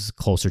was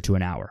closer to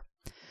an hour.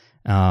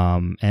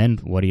 And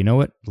what do you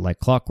know it? Like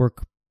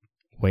clockwork,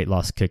 weight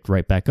loss kicked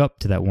right back up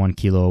to that 1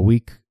 kilo a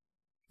week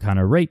kind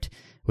of rate,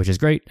 which is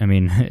great. I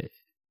mean,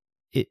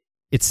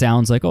 it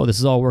sounds like, oh, this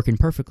is all working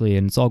perfectly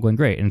and it's all going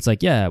great. And it's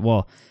like, yeah,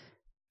 well,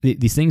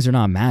 these things are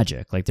not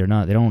magic. Like they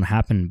don't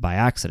happen by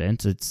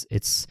accident.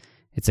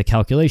 It's a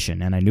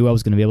calculation. And I knew I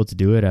was going to be able to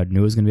do it. I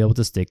knew I was going to be able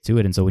to stick to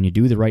it. And so when you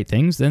do the right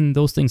things, then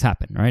those things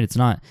happen, right? It's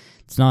not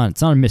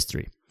a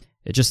mystery.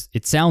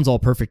 It sounds all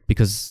perfect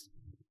because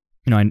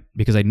I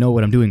know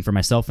what I'm doing for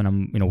myself, and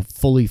I'm,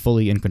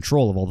 fully in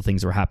control of all the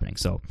things that are happening.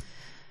 So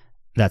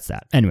that's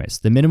that. Anyways,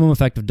 the minimum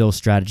effective dose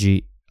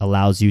strategy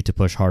allows you to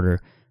push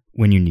harder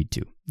when you need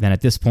to. Then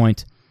at this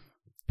point,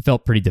 it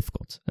felt pretty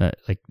difficult.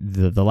 Like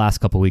the last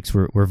couple of weeks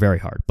were very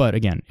hard. But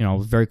again, I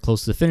was very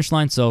close to the finish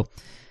line, so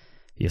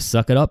you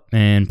suck it up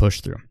and push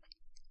through.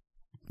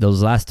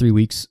 Those last 3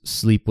 weeks,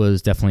 sleep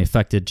was definitely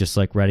affected, just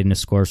like readiness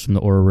scores from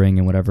the Oura Ring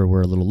and whatever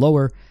were a little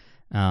lower,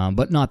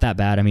 but not that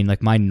bad. I mean,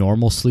 like my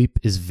normal sleep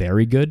is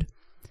very good,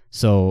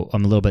 so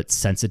I'm a little bit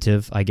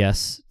sensitive, I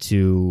guess,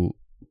 to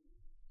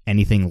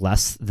anything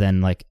less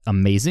than like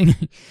amazing.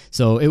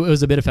 So it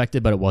was a bit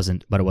affected, but it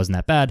wasn't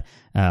that bad.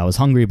 I was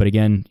hungry, but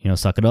again,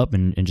 suck it up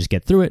and just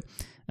get through it.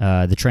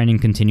 The training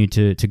continued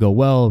to go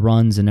well,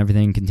 runs and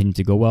everything continued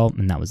to go well,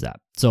 and that was that.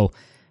 So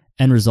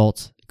end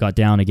result, got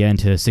down again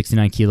to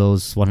 69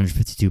 kilos,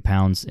 152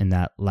 pounds in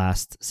that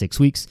last 6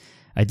 weeks.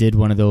 I did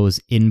one of those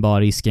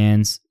in-body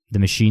scans. The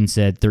machine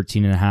said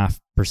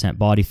 13.5%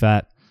 body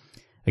fat.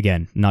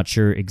 Again, not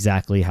sure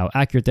exactly how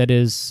accurate that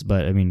is,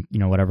 but I mean,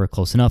 whatever,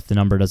 close enough. The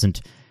number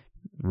doesn't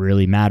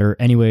really matter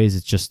anyways.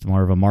 It's just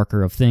more of a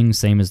marker of things,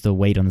 same as the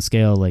weight on the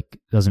scale. Like,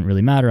 doesn't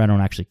really matter. I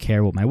don't actually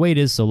care what my weight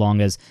is, so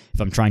long as if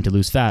I'm trying to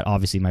lose fat,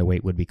 obviously my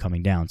weight would be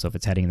coming down. So if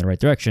it's heading in the right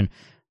direction,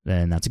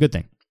 then that's a good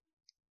thing.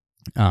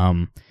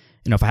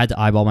 If I had to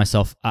eyeball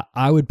myself,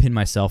 I would pin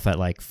myself at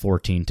like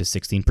 14 to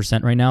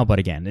 16% right now, but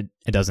again,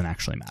 it doesn't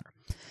actually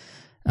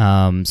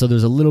matter. So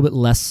there's a little bit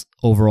less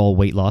overall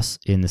weight loss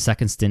in the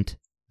second stint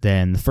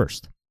than the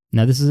first.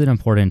 Now, this is an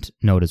important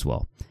note as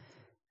well.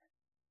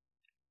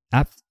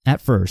 At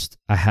first,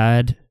 I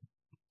had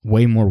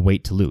way more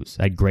weight to lose.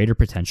 I had greater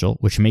potential,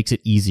 which makes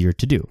it easier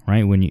to do,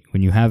 right? When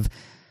you have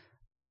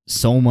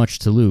so much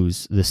to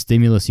lose, the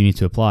stimulus you need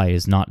to apply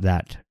is not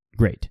that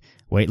great.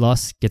 Weight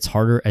loss gets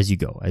harder as you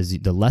go. As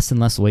the less and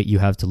less weight you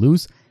have to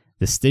lose,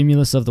 the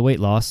stimulus of the weight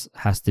loss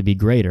has to be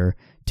greater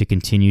to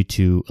continue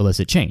to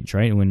elicit change,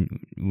 right? When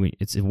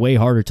it's way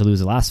harder to lose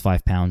the last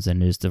 5 pounds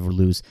than it is to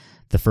lose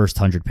the first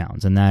 100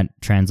 pounds. And that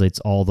translates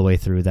all the way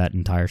through that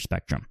entire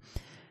spectrum.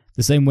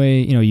 The same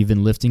way, you've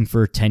been lifting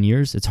for 10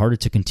 years, it's harder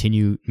to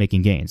continue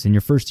making gains. In your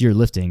first year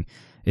lifting,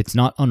 it's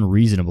not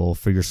unreasonable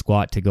for your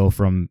squat to go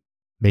from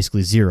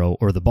basically zero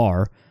or the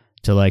bar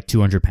to like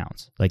 200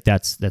 pounds. Like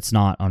that's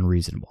not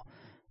unreasonable.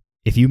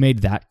 If you made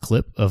that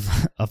clip of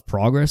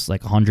progress,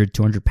 like 100,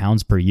 200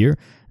 pounds per year,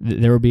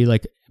 there would be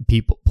like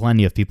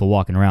plenty of people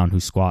walking around who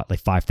squat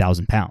like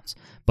 5,000 pounds.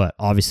 But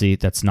obviously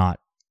that's not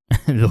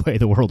the way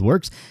the world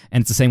works.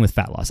 And it's the same with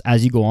fat loss.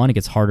 As you go on, it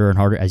gets harder and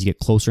harder. As you get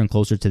closer and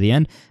closer to the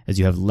end, as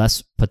you have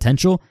less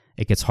potential,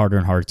 it gets harder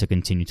and harder to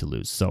continue to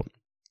lose. So,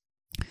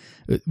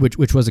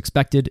 which was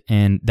expected,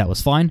 and that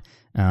was fine.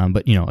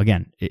 But,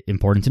 again,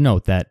 important to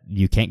note that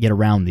you can't get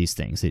around these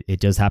things. It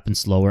does happen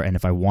slower. And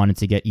if I wanted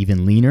to get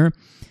even leaner,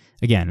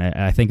 again,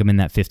 I think I'm in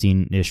that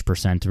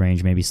 15-ish%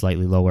 range, maybe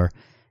slightly lower.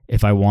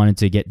 If I wanted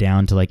to get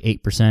down to like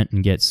 8%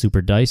 and get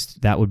super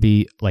diced, that would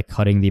be like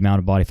cutting the amount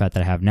of body fat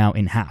that I have now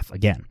in half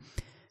again.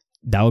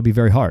 That would be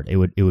very hard. It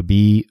would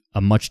be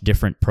a much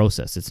different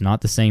process. It's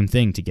not the same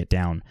thing to get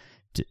down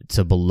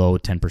to below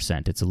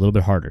 10%. It's a little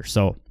bit harder.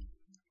 So,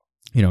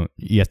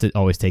 you have to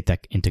always take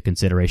that into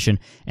consideration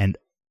and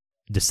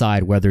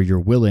decide whether you're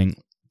willing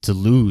to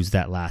lose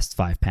that last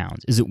 5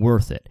 pounds. Is it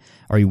worth it?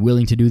 Are you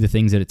willing to do the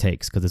things that it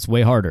takes? Because it's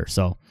way harder.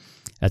 So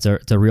it's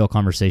a real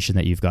conversation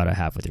that you've got to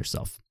have with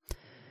yourself.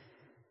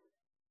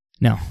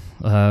 Now,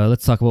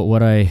 let's talk about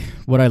what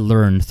I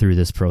learned through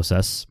this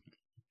process.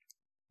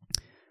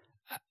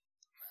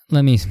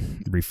 Let me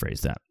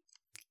rephrase that.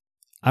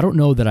 I don't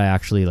know that I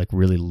actually like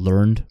really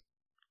learned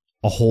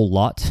a whole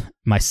lot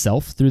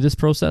myself through this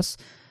process,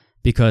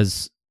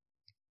 because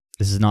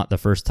this is not the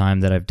first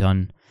time that I've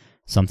done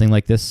something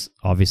like this.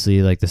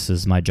 Obviously, like, this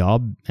is my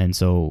job, and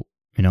so,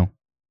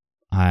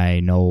 I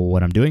know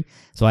what I'm doing.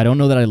 So I don't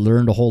know that I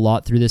learned a whole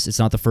lot through this. It's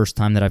not the first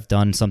time that I've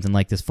done something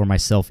like this for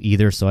myself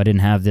either. So I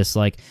didn't have this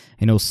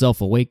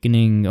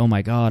self-awakening, oh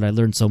my God, I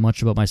learned so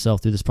much about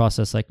myself through this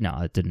process. Like, no,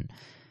 it didn't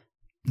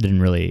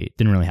really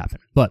happen.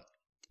 But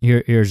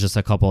here's just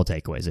a couple of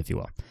takeaways, if you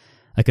will.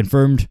 I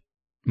confirmed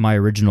my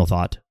original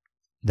thought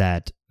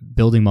that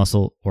building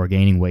muscle or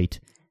gaining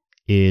weight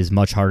is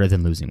much harder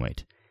than losing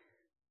weight.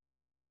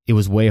 It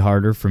was way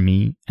harder for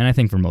me, and I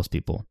think for most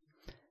people,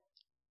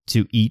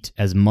 to eat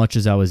as much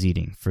as I was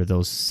eating for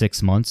those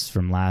 6 months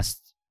from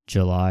last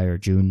July or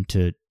June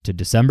to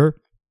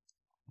December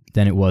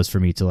than it was for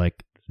me to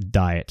like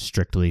diet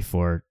strictly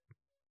for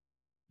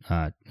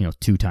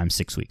 2 times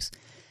 6 weeks.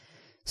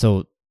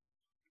 So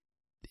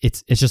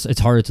it's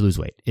harder to lose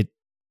weight.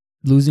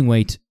 Losing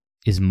weight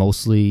is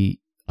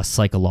mostly a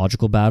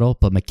psychological battle,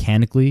 but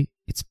mechanically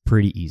it's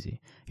pretty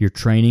easy. Your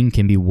training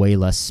can be way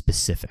less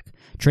specific.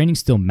 Training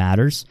still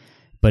matters,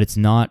 but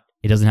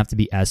it doesn't have to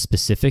be as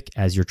specific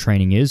as your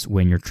training is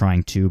when you're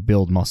trying to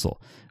build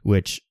muscle,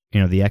 which,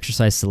 the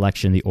exercise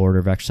selection, the order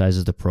of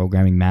exercises, the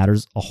programming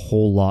matters a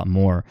whole lot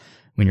more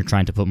when you're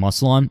trying to put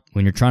muscle on.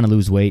 When you're trying to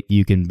lose weight,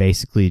 you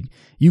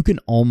can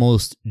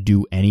almost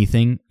do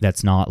anything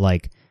that's not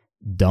like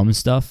dumb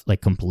stuff,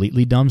 like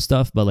completely dumb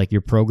stuff, but like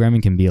your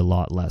programming can be a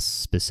lot less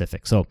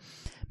specific. So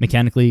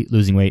mechanically,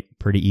 losing weight,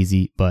 pretty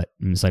easy, but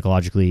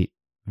psychologically,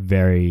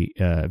 very,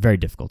 very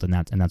difficult. And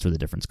that's where the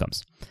difference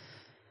comes.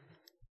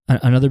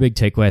 Another big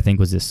takeaway, I think,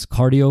 was this: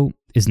 cardio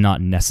is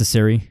not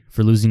necessary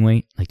for losing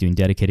weight, like doing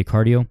dedicated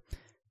cardio,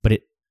 but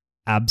it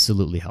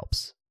absolutely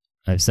helps.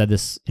 I've said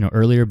this,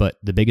 earlier, but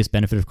the biggest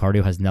benefit of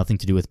cardio has nothing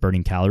to do with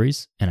burning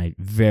calories, and I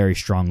very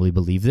strongly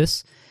believe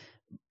this.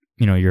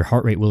 Your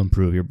heart rate will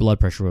improve, your blood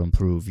pressure will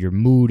improve, your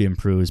mood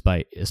improves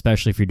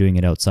especially if you're doing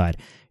it outside.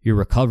 Your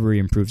recovery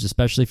improves,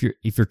 especially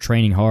if you're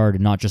training hard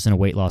and not just in a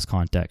weight loss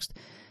context.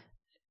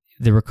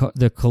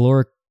 The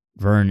caloric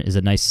burn is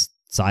a nice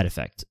side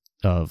effect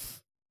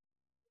of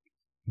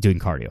doing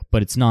cardio,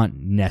 but it's not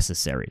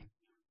necessary.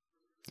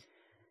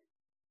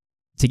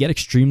 To get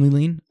extremely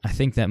lean, I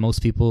think that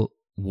most people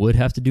would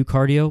have to do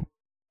cardio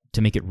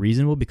to make it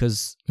reasonable,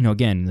 because,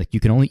 again, like, you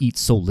can only eat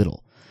so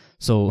little.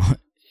 So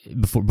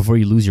before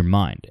you lose your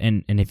mind.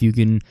 And if you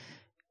can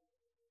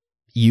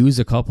use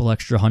a couple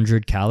extra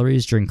 100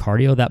 calories during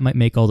cardio, that might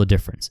make all the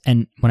difference.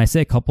 And when I say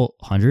a couple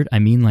 100, I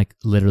mean like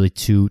literally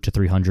 200 to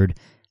 300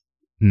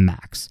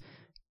 max.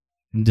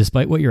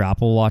 Despite what your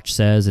Apple Watch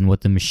says and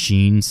what the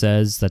machine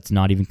says that's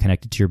not even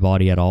connected to your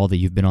body at all, that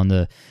you've been on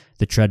the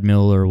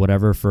treadmill or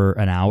whatever for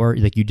an hour,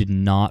 like, you did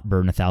not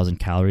burn 1,000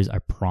 calories, I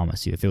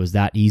promise you. If it was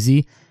that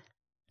easy,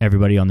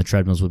 everybody on the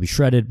treadmills would be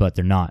shredded, but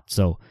they're not.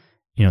 So,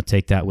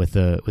 take that with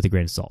a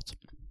grain of salt.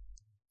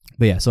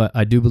 But yeah, so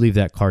I do believe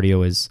that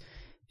cardio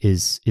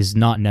is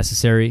not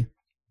necessary,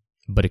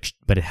 but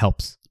it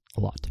helps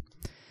a lot.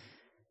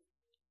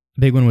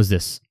 Big one was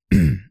this.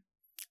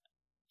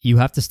 You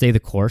have to stay the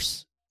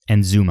course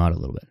and zoom out a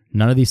little bit.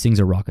 None of these things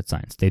are rocket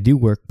science. They do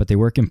work, but they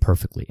work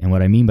imperfectly. And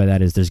what I mean by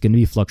that is there's going to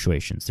be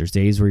fluctuations. There's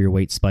days where your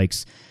weight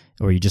spikes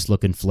or you just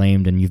look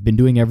inflamed and you've been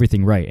doing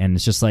everything right. And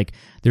it's just like,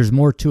 there's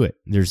more to it.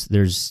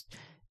 There's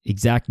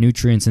exact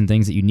nutrients and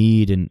things that you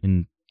need,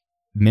 and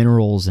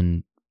minerals,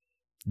 and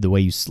the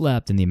way you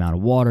slept, and the amount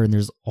of water. And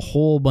there's a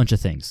whole bunch of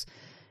things.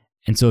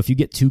 And so if you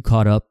get too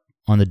caught up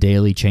on the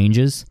daily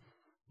changes,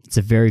 it's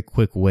a very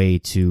quick way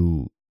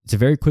to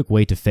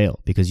fail,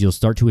 because you'll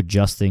start to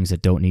adjust things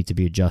that don't need to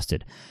be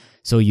adjusted.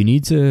 So you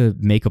need to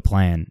make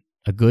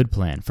a good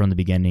plan from the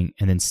beginning,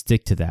 and then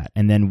stick to that.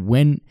 And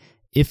then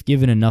if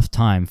given enough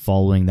time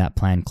following that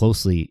plan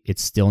closely,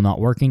 it's still not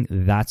working,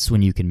 that's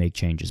when you can make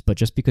changes. But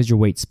just because your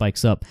weight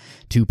spikes up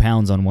 2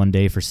 pounds on one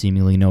day for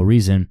seemingly no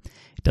reason,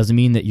 it doesn't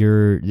mean that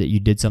you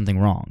did something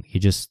wrong.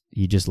 You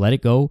just let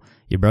it go,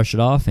 you brush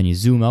it off, and you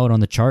zoom out on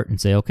the chart and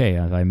say, okay,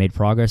 have I made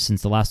progress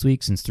since the last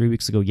week, since 3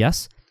 weeks ago?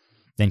 Yes.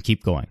 Then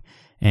keep going.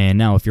 And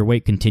now if your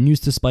weight continues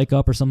to spike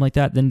up or something like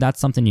that, then that's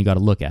something you got to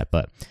look at.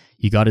 But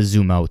you got to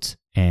zoom out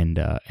and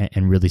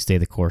really stay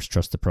the course,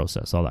 trust the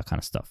process, all that kind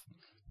of stuff.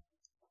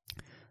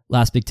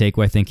 Last big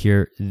takeaway, I think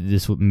here,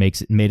 this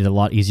made it a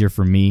lot easier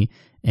for me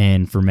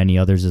and for many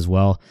others as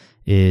well,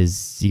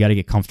 is you got to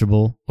get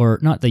comfortable, or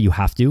not that you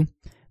have to,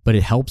 but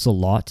it helps a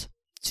lot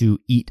to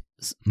eat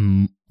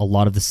a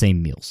lot of the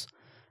same meals.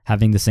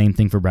 Having the same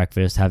thing for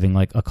breakfast, having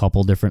like a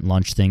couple different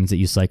lunch things that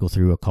you cycle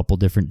through, a couple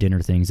different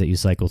dinner things that you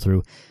cycle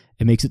through.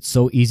 It makes it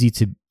so easy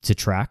to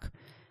track.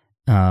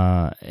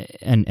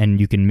 And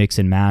you can mix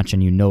and match,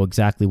 and you know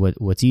exactly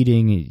what's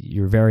eating.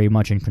 You're very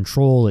much in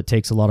control. It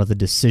takes a lot of the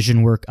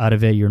decision work out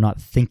of it. You're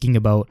not thinking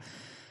about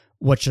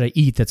what should I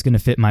eat that's going to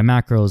fit my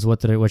macros.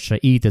 What should I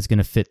eat that's going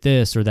to fit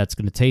this, or that's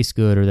going to taste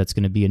good, or that's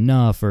going to be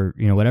enough, or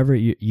whatever.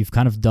 You've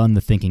kind of done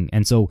the thinking,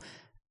 and so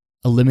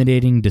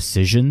eliminating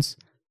decisions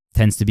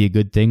tends to be a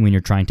good thing when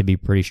you're trying to be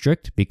pretty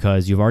strict,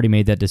 because you've already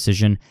made that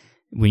decision.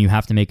 When you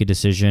have to make a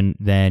decision,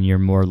 then you're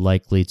more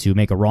likely to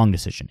make a wrong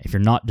decision. If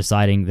you're not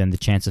deciding, then the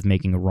chance of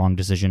making a wrong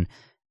decision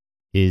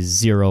is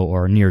 0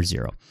 or near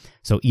 0.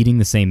 So eating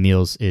the same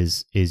meals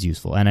is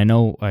useful. And I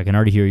know I can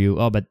already hear you,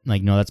 but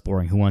no, that's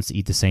boring. Who wants to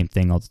eat the same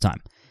thing all the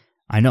time?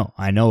 I know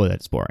that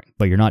it's boring,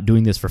 but you're not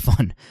doing this for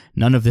fun.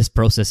 None of this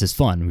process is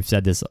fun. We've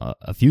said this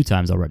a few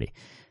times already.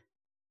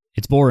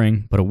 It's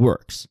boring, but it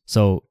works.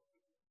 So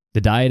the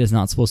diet is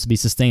not supposed to be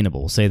sustainable.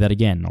 We'll say that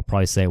again. I'll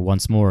probably say it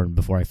once more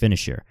before I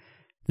finish here.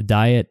 The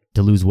diet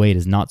to lose weight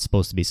is not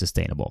supposed to be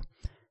sustainable.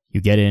 You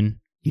get in,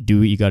 you do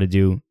what you got to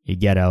do, you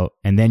get out,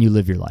 and then you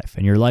live your life.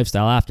 And your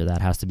lifestyle after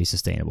that has to be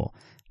sustainable,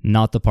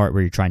 not the part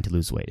where you're trying to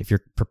lose weight. If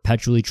you're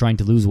perpetually trying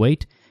to lose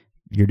weight,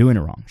 you're doing it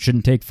wrong.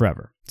 Shouldn't take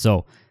forever.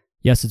 So,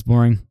 yes, it's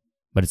boring,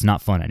 but it's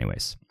not fun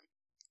anyways.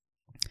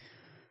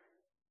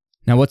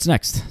 Now, what's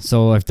next?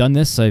 So I've done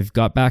this. I've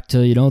got back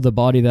to, the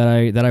body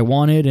that I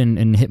wanted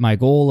and hit my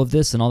goal of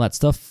this and all that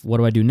stuff. What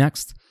do I do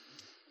next?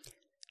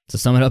 To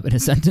sum it up in a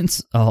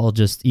sentence, I'll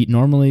just eat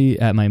normally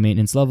at my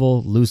maintenance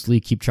level, loosely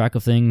keep track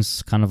of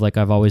things, kind of like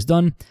I've always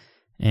done,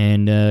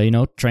 and,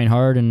 train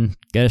hard and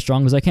get as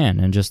strong as I can,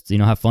 and just,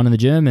 have fun in the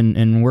gym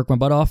and work my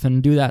butt off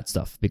and do that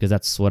stuff, because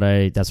that's what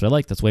I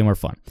like. That's way more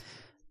fun.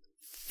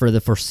 For the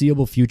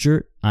foreseeable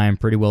future, I am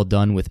pretty well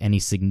done with any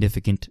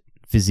significant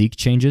physique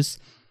changes.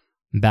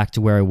 Back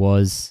to where I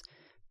was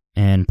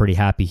and pretty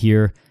happy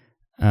here.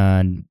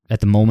 At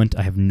the moment,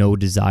 I have no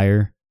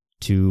desire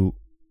to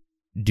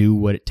do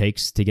what it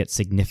takes to get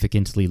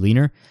significantly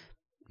leaner.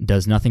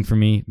 Does nothing for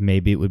me.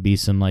 Maybe it would be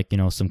some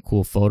some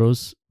cool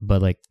photos,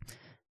 but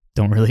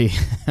don't really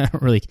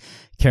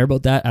care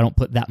about that. I don't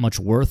put that much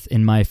worth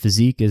in my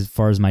physique as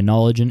far as my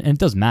knowledge, and it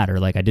does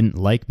matter. I didn't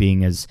like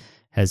being as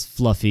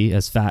fluffy,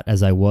 as fat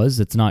as I was.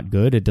 It's not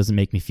good. It doesn't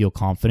make me feel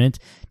confident.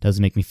 It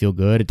doesn't make me feel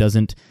good. It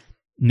doesn't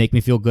make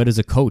me feel good as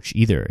a coach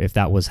either, if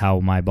that was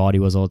how my body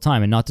was all the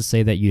time. And not to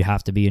say that you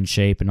have to be in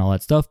shape and all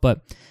that stuff,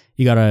 but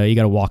you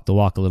gotta walk the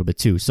walk a little bit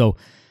too. So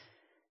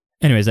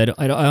anyways, I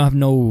have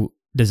no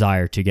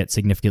desire to get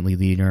significantly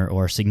leaner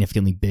or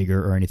significantly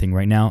bigger or anything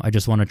right now. I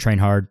just want to train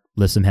hard,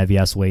 lift some heavy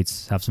ass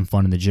weights, have some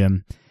fun in the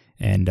gym,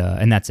 and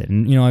that's it.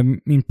 And I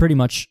mean, pretty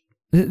much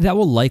that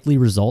will likely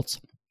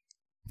result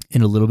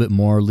in a little bit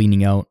more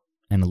leaning out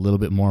and a little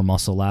bit more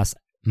muscle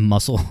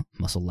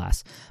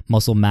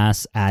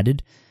mass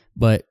added.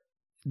 But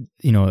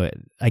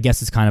I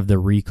guess it's kind of the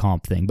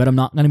recomp thing, but I'm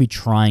not going to be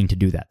trying to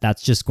do that.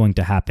 That's just going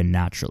to happen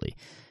naturally.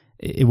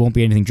 It won't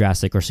be anything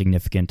drastic or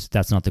significant.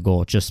 That's not the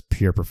goal. It's just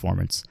pure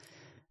performance.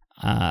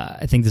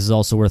 I think this is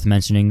also worth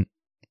mentioning.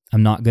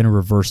 I'm not going to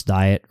reverse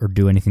diet or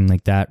do anything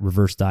like that.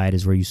 Reverse diet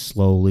is where you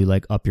slowly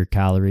up your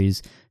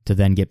calories to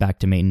then get back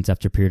to maintenance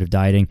after a period of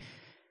dieting.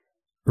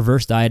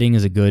 Reverse dieting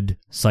is a good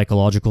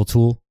psychological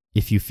tool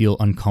if you feel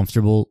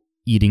uncomfortable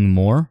eating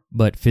more,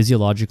 but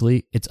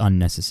physiologically, it's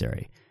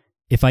unnecessary.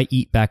 If I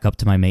eat back up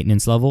to my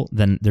maintenance level,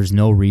 then there's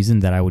no reason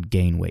that I would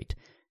gain weight.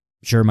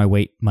 Sure, my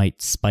weight might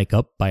spike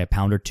up by a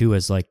pound or two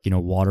as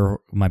water,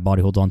 my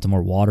body holds on to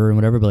more water and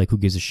whatever, but who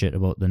gives a shit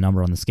about the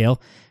number on the scale?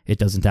 It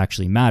doesn't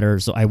actually matter,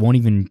 so I won't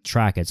even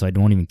track it, so I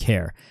don't even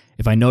care.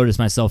 If I notice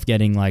myself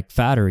getting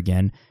fatter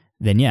again,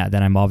 then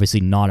I'm obviously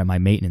not at my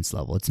maintenance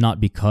level. It's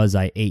not because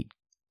I ate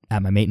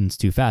at my maintenance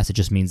too fast, it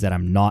just means that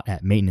I'm not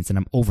at maintenance and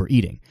I'm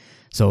overeating.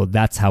 So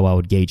that's how I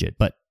would gauge it.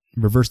 But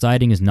reverse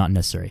dieting is not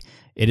necessary.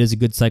 It is a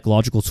good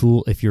psychological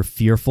tool if you're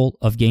fearful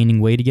of gaining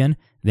weight again,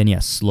 then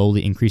yes,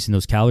 slowly increasing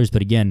those calories.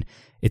 But again,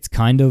 it's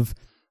kind of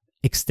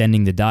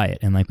extending the diet.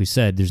 And like we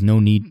said, there's no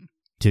need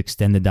to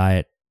extend the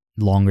diet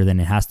longer than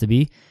it has to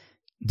be.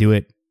 Do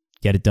it,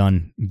 get it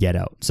done, get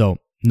out. So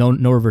no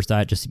reverse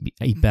diet, just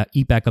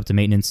eat back up to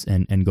maintenance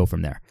and go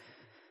from there.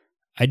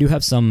 I do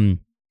have some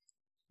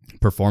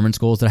performance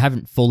goals that I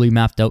haven't fully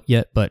mapped out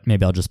yet, but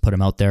maybe I'll just put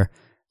them out there.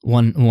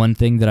 One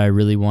thing that I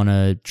really want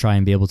to try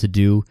and be able to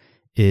do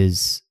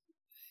is,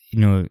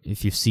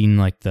 if you've seen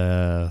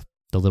the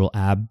little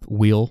ab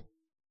wheel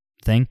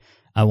thing,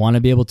 I want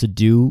to be able to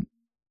do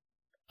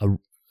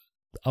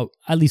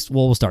at least,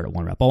 we'll start at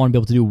 1 rep. I want to be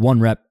able to do 1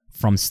 rep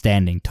from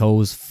standing,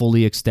 toes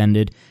fully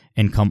extended,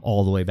 and come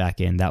all the way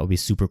back in. That would be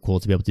super cool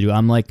to be able to do.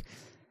 I'm like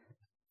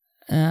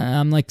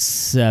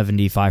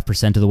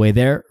 75% of the way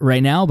there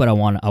right now, but I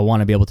want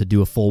to be able to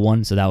do a full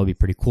one, so that would be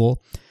pretty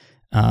cool.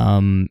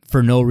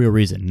 For no real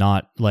reason,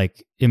 not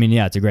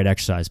it's a great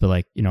exercise,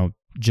 but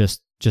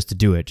just to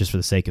do it, just for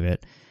the sake of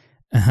it.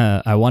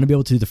 I want to be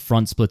able to do the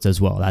front splits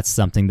as well. That's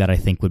something that I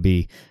think would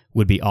be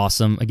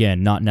awesome.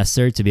 Again, not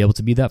necessary to be able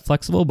to be that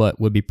flexible, but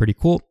would be pretty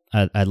cool.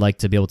 I'd like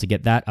to be able to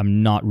get that.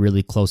 I'm not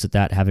really close at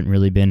that. Haven't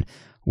really been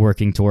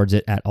working towards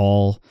it at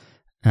all.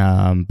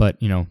 But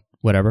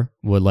whatever.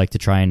 Would like to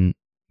try and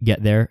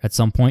get there at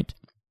some point.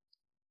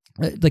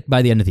 Like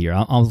by the end of the year.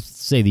 I'll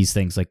say these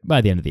things like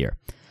by the end of the year.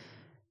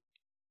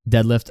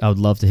 Deadlift, I would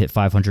love to hit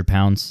 500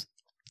 pounds,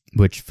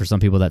 which for some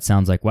people that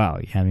sounds like, wow,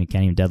 you can't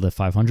even deadlift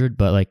 500,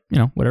 but like,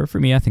 whatever.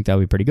 For me, I think that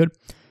would be pretty good.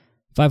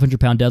 500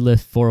 pound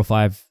deadlift,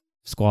 405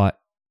 squat,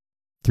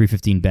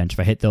 315 bench. If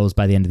I hit those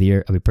by the end of the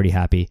year, I'll be pretty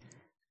happy.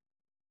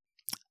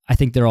 I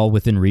think they're all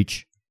within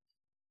reach,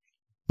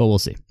 but we'll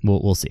see.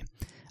 We'll see.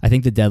 I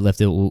think the deadlift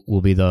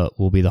will be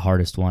the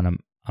hardest one.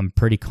 I'm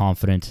pretty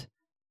confident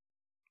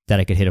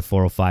that I could hit a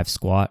 405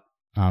 squat.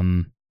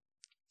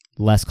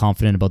 Less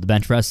confident about the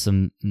bench press.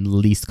 I'm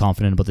least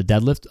confident about the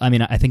deadlift. I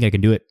mean, I think I can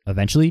do it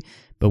eventually,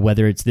 but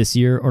whether it's this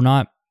year or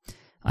not,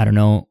 I don't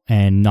know.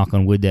 And knock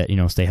on wood that,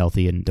 stay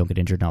healthy and don't get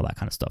injured and all that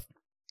kind of stuff.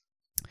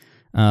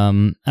 I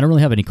don't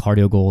really have any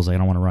cardio goals. I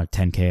don't want to run a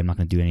 10K. I'm not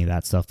going to do any of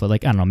that stuff, but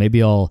like, I don't know,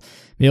 maybe I'll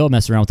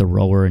mess around with the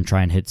rower and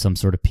try and hit some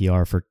sort of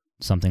PR for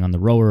something on the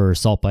rower or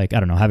assault bike. I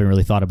don't know. I haven't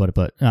really thought about it,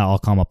 but I'll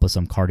come up with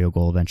some cardio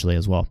goal eventually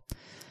as well.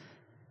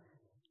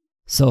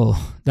 So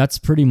that's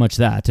pretty much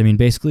that. I mean,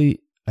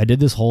 basically I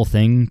did this whole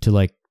thing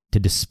to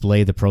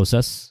display the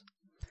process.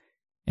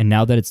 And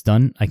now that it's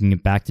done, I can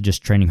get back to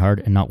just training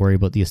hard and not worry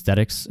about the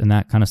aesthetics and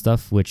that kind of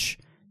stuff, which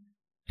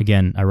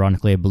again,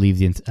 ironically, I believe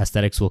the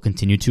aesthetics will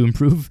continue to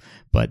improve,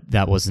 but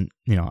that wasn't,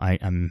 I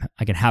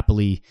can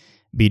happily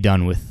be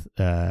done with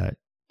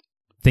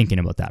thinking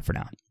about that for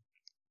now.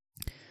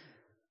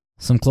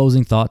 Some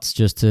closing thoughts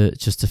just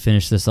to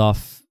finish this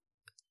off.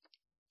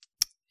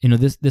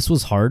 This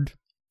was hard.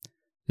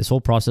 This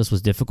whole process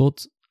was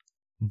difficult,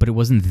 but it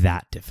wasn't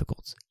that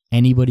difficult.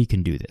 Anybody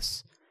can do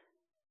this.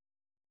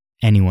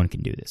 Anyone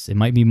can do this. It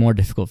might be more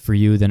difficult for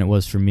you than it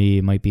was for me.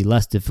 It might be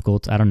less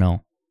difficult. I don't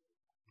know.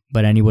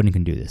 But anyone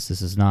can do this.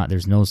 There's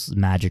no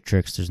magic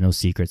tricks. There's no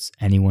secrets.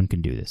 Anyone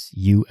can do this.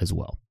 You as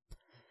well.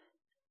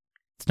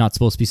 It's not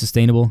supposed to be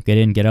sustainable. Get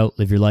in, get out,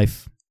 live your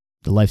life.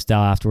 The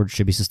lifestyle afterwards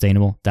should be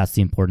sustainable. That's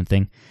the important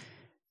thing.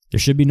 There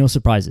should be no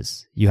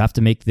surprises. You have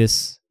to make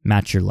this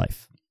match your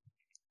life.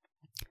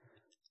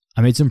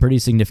 I made some pretty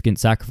significant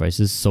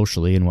sacrifices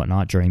socially and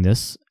whatnot during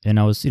this, and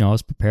I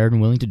was prepared and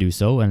willing to do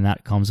so, and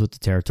that comes with the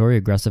territory.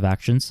 Aggressive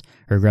actions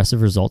or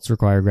aggressive results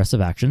require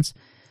aggressive actions.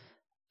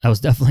 I was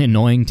definitely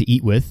annoying to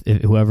eat with.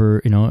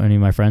 Whoever, any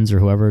of my friends or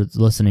whoever's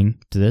listening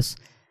to this,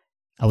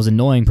 I was an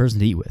annoying person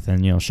to eat with.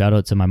 And, shout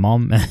out to my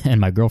mom and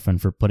my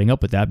girlfriend for putting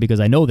up with that, because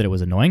I know that it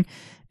was annoying.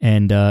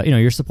 And,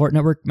 your support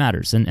network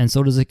matters. And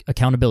so does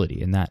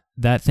accountability. And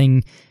that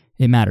thing,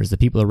 it matters. The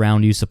people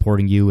around you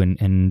supporting you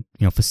and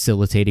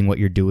facilitating what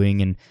you're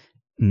doing and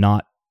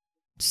not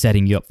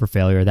setting you up for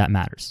failure, that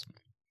matters.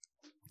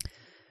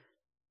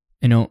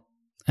 I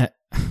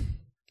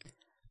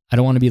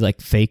don't want to be like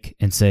fake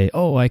and say,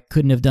 oh, I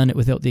couldn't have done it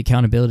without the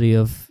accountability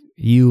of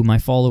you, my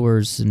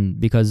followers, and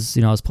because,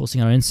 I was posting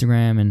on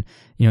Instagram and,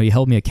 you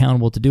held me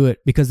accountable to do it,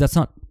 because that's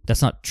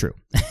not true.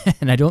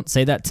 And I don't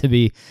say that to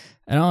be,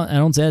 I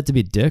don't say that to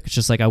be a dick. It's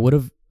just like, I would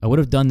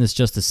have done this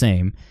just the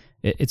same.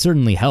 It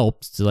certainly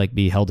helps to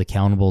be held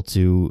accountable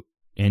to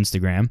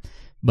Instagram,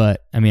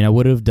 but I mean, I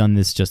would have done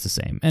this just the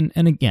same. And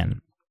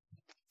again,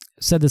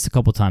 I've said this a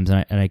couple times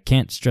and I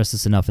can't stress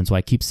this enough. And so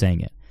I keep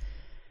saying it.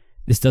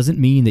 This doesn't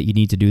mean that you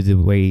need to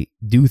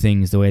do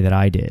things the way that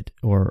I did,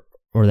 or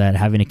that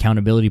having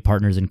accountability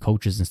partners and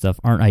coaches and stuff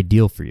aren't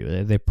ideal for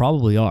you. They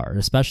probably are,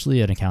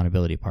 especially an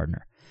accountability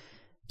partner.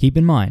 Keep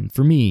in mind,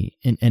 for me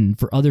and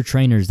for other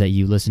trainers that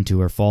you listen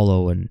to or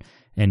follow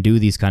and do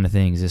these kind of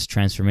things, this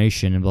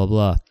transformation and blah,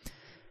 blah,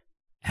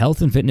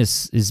 health and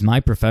fitness is my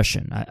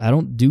profession. I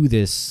don't do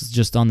this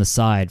just on the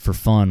side for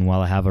fun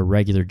while I have a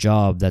regular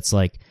job that's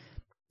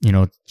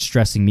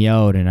stressing me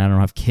out and I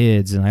don't have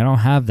kids and I don't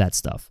have that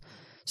stuff.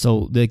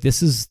 So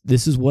this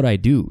is what I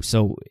do.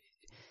 So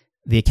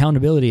the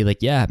accountability,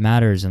 it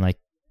matters. And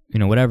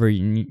whatever,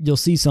 you'll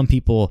see some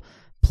people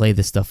play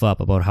this stuff up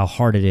about how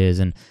hard it is.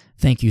 And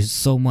thank you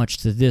so much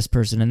to this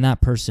person and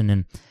that person.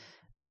 And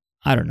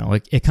I don't know,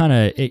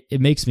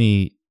 it makes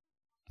me,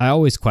 I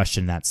always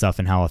question that stuff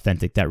and how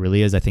authentic that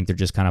really is. I think they're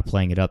just kind of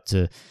playing it up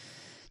to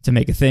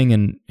make a thing,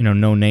 and,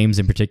 no names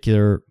in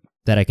particular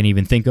that I can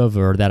even think of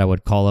or that I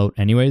would call out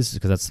anyways,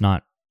 because that's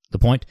not the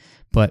point.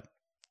 But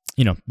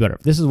whatever.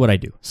 This is what I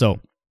do.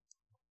 So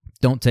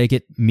don't take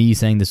it me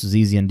saying this was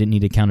easy and didn't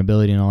need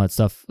accountability and all that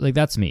stuff.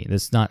 That's me.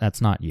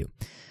 That's not you.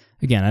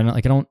 Again,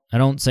 I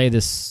don't say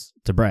this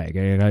to brag.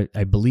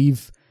 I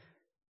believe,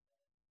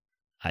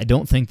 I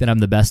don't think that I'm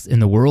the best in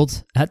the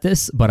world at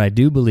this, but I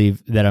do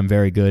believe that I'm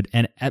very good.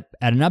 And at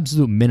an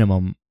absolute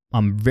minimum,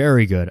 I'm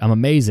very good. I'm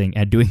amazing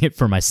at doing it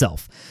for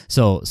myself.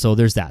 So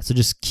there's that. So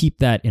just keep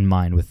that in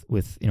mind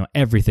with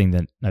everything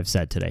that I've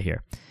said today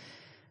here.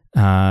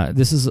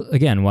 This is,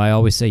 again, why I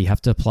always say you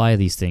have to apply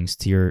these things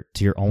to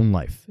your own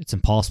life. It's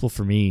impossible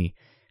for me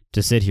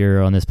to sit here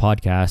on this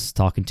podcast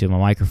talking to my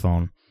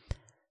microphone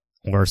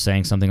or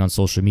saying something on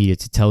social media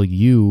to tell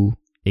you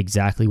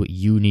exactly what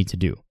you need to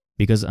do.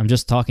 Because I'm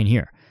just talking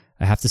here.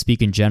 I have to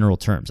speak in general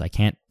terms. I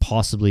can't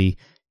possibly,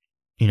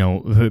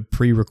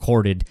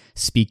 pre-recorded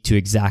speak to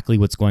exactly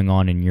what's going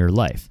on in your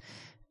life.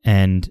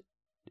 And,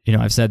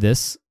 I've said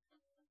this,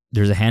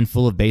 there's a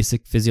handful of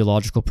basic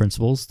physiological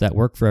principles that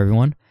work for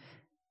everyone.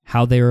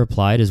 How they are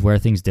applied is where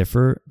things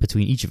differ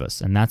between each of us.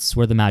 And that's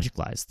where the magic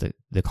lies,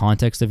 the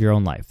context of your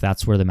own life.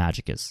 That's where the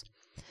magic is.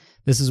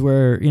 This is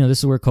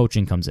where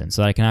coaching comes in,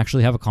 so that I can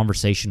actually have a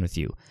conversation with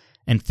you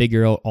and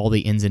figure out all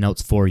the ins and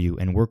outs for you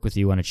and work with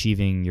you on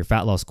achieving your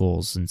fat loss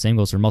goals, and same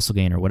goes for muscle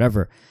gain or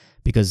whatever,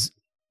 because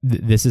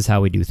this is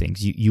how we do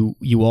things.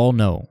 You all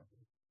know,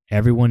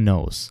 everyone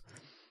knows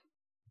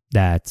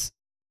that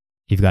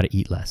you've got to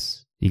eat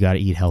less. You got to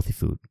eat healthy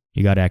food.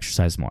 You got to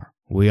exercise more.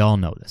 We all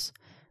know this.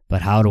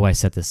 But how do I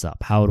set this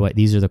up?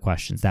 These are the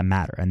questions that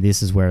matter. And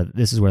this is where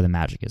the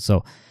magic is.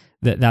 So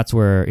that's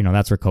where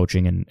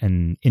coaching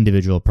and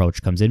individual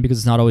approach comes in, because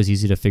it's not always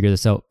easy to figure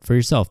this out for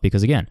yourself.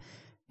 Because again,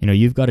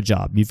 you've got a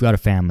job, you've got a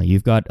family,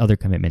 you've got other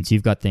commitments,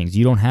 you've got things.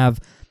 You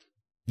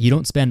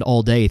don't spend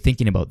all day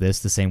thinking about this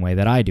the same way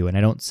that I do. And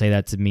I don't say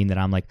that to mean that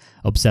I'm like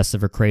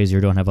obsessive or crazy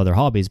or don't have other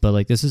hobbies, but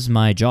like this is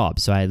my job.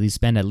 So I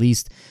spend at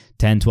least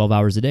 10, 12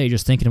 hours a day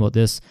just thinking about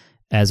this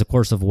as a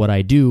course of what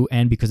I do,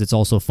 and because it's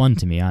also fun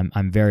to me.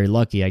 I'm very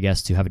lucky, I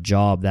guess, to have a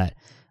job that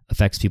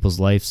affects people's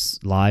lives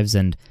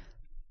and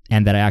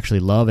that I actually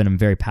love and I'm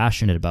very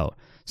passionate about.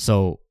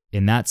 So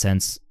in that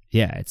sense,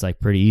 yeah, it's like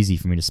pretty easy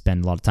for me to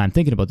spend a lot of time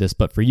thinking about this.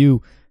 But for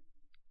you,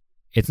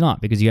 it's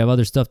not, because you have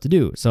other stuff to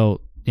do.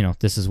 So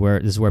this is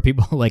where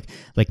people like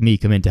me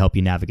come in to help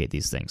you navigate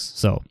these things.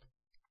 So,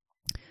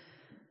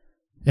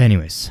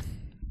 anyways,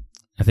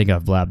 I think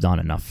I've blabbed on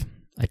enough.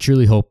 I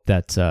truly hope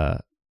that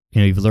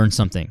you've learned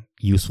something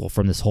useful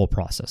from this whole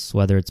process,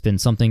 whether it's been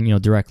something,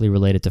 directly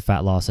related to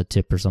fat loss, a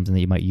tip or something that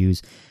you might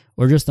use,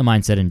 or just the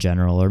mindset in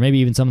general, or maybe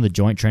even some of the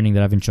joint training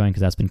that I've been showing,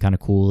 because that's been kind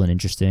of cool and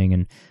interesting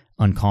and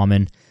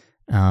uncommon.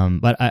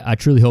 But I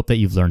truly hope that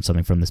you've learned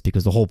something from this,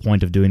 because the whole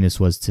point of doing this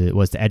was to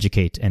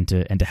educate and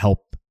to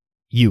help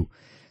you.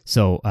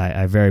 So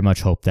I very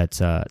much hope that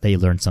you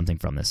learned something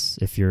from this.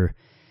 If you're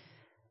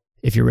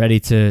ready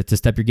to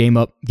step your game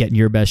up, get in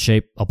your best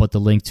shape, I'll put the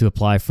link to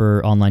apply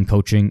for online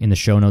coaching in the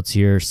show notes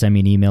here. Send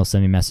me an email,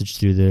 send me a message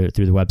through the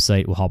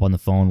website. We'll hop on the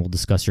phone, we'll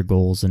discuss your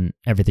goals and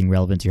everything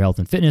relevant to your health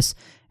and fitness,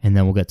 and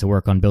then we'll get to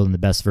work on building the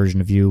best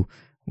version of you,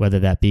 whether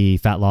that be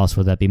fat loss,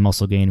 whether that be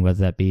muscle gain, whether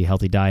that be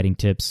healthy dieting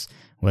tips,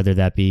 whether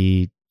that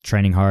be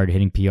training hard,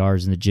 hitting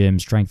PRs in the gym,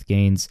 strength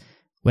gains,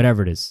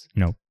 whatever it is.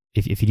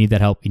 If you need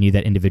that help, you need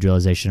that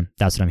individualization,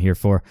 that's what I'm here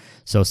for.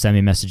 So send me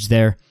a message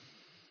there.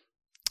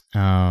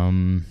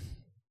 And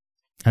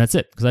that's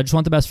it, because I just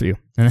want the best for you,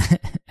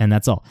 and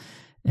that's all.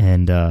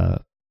 And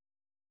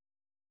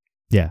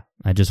yeah,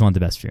 I just want the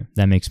best for you.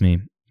 That makes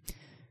me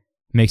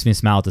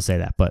smile to say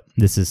that, but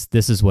this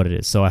is what it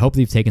is. So I hope that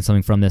you've taken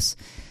something from this.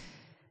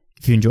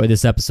 If you enjoyed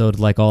this episode,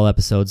 like all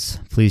episodes,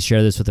 please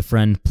share this with a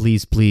friend.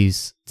 Please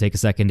take a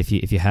second,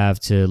 if you have,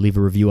 to leave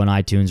a review on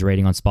iTunes,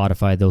 rating on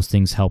Spotify. Those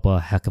things help a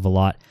heck of a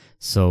lot.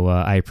 So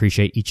I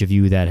appreciate each of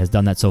you that has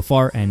done that so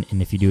far, and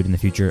if you do it in the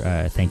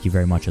future, thank you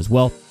very much as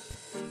well.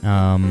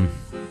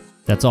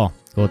 That's all.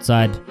 Go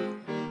outside,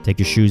 take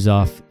your shoes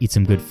off, eat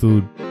some good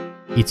food,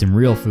 eat some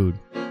real food,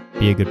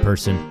 be a good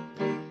person,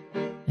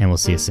 and we'll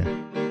see you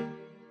soon.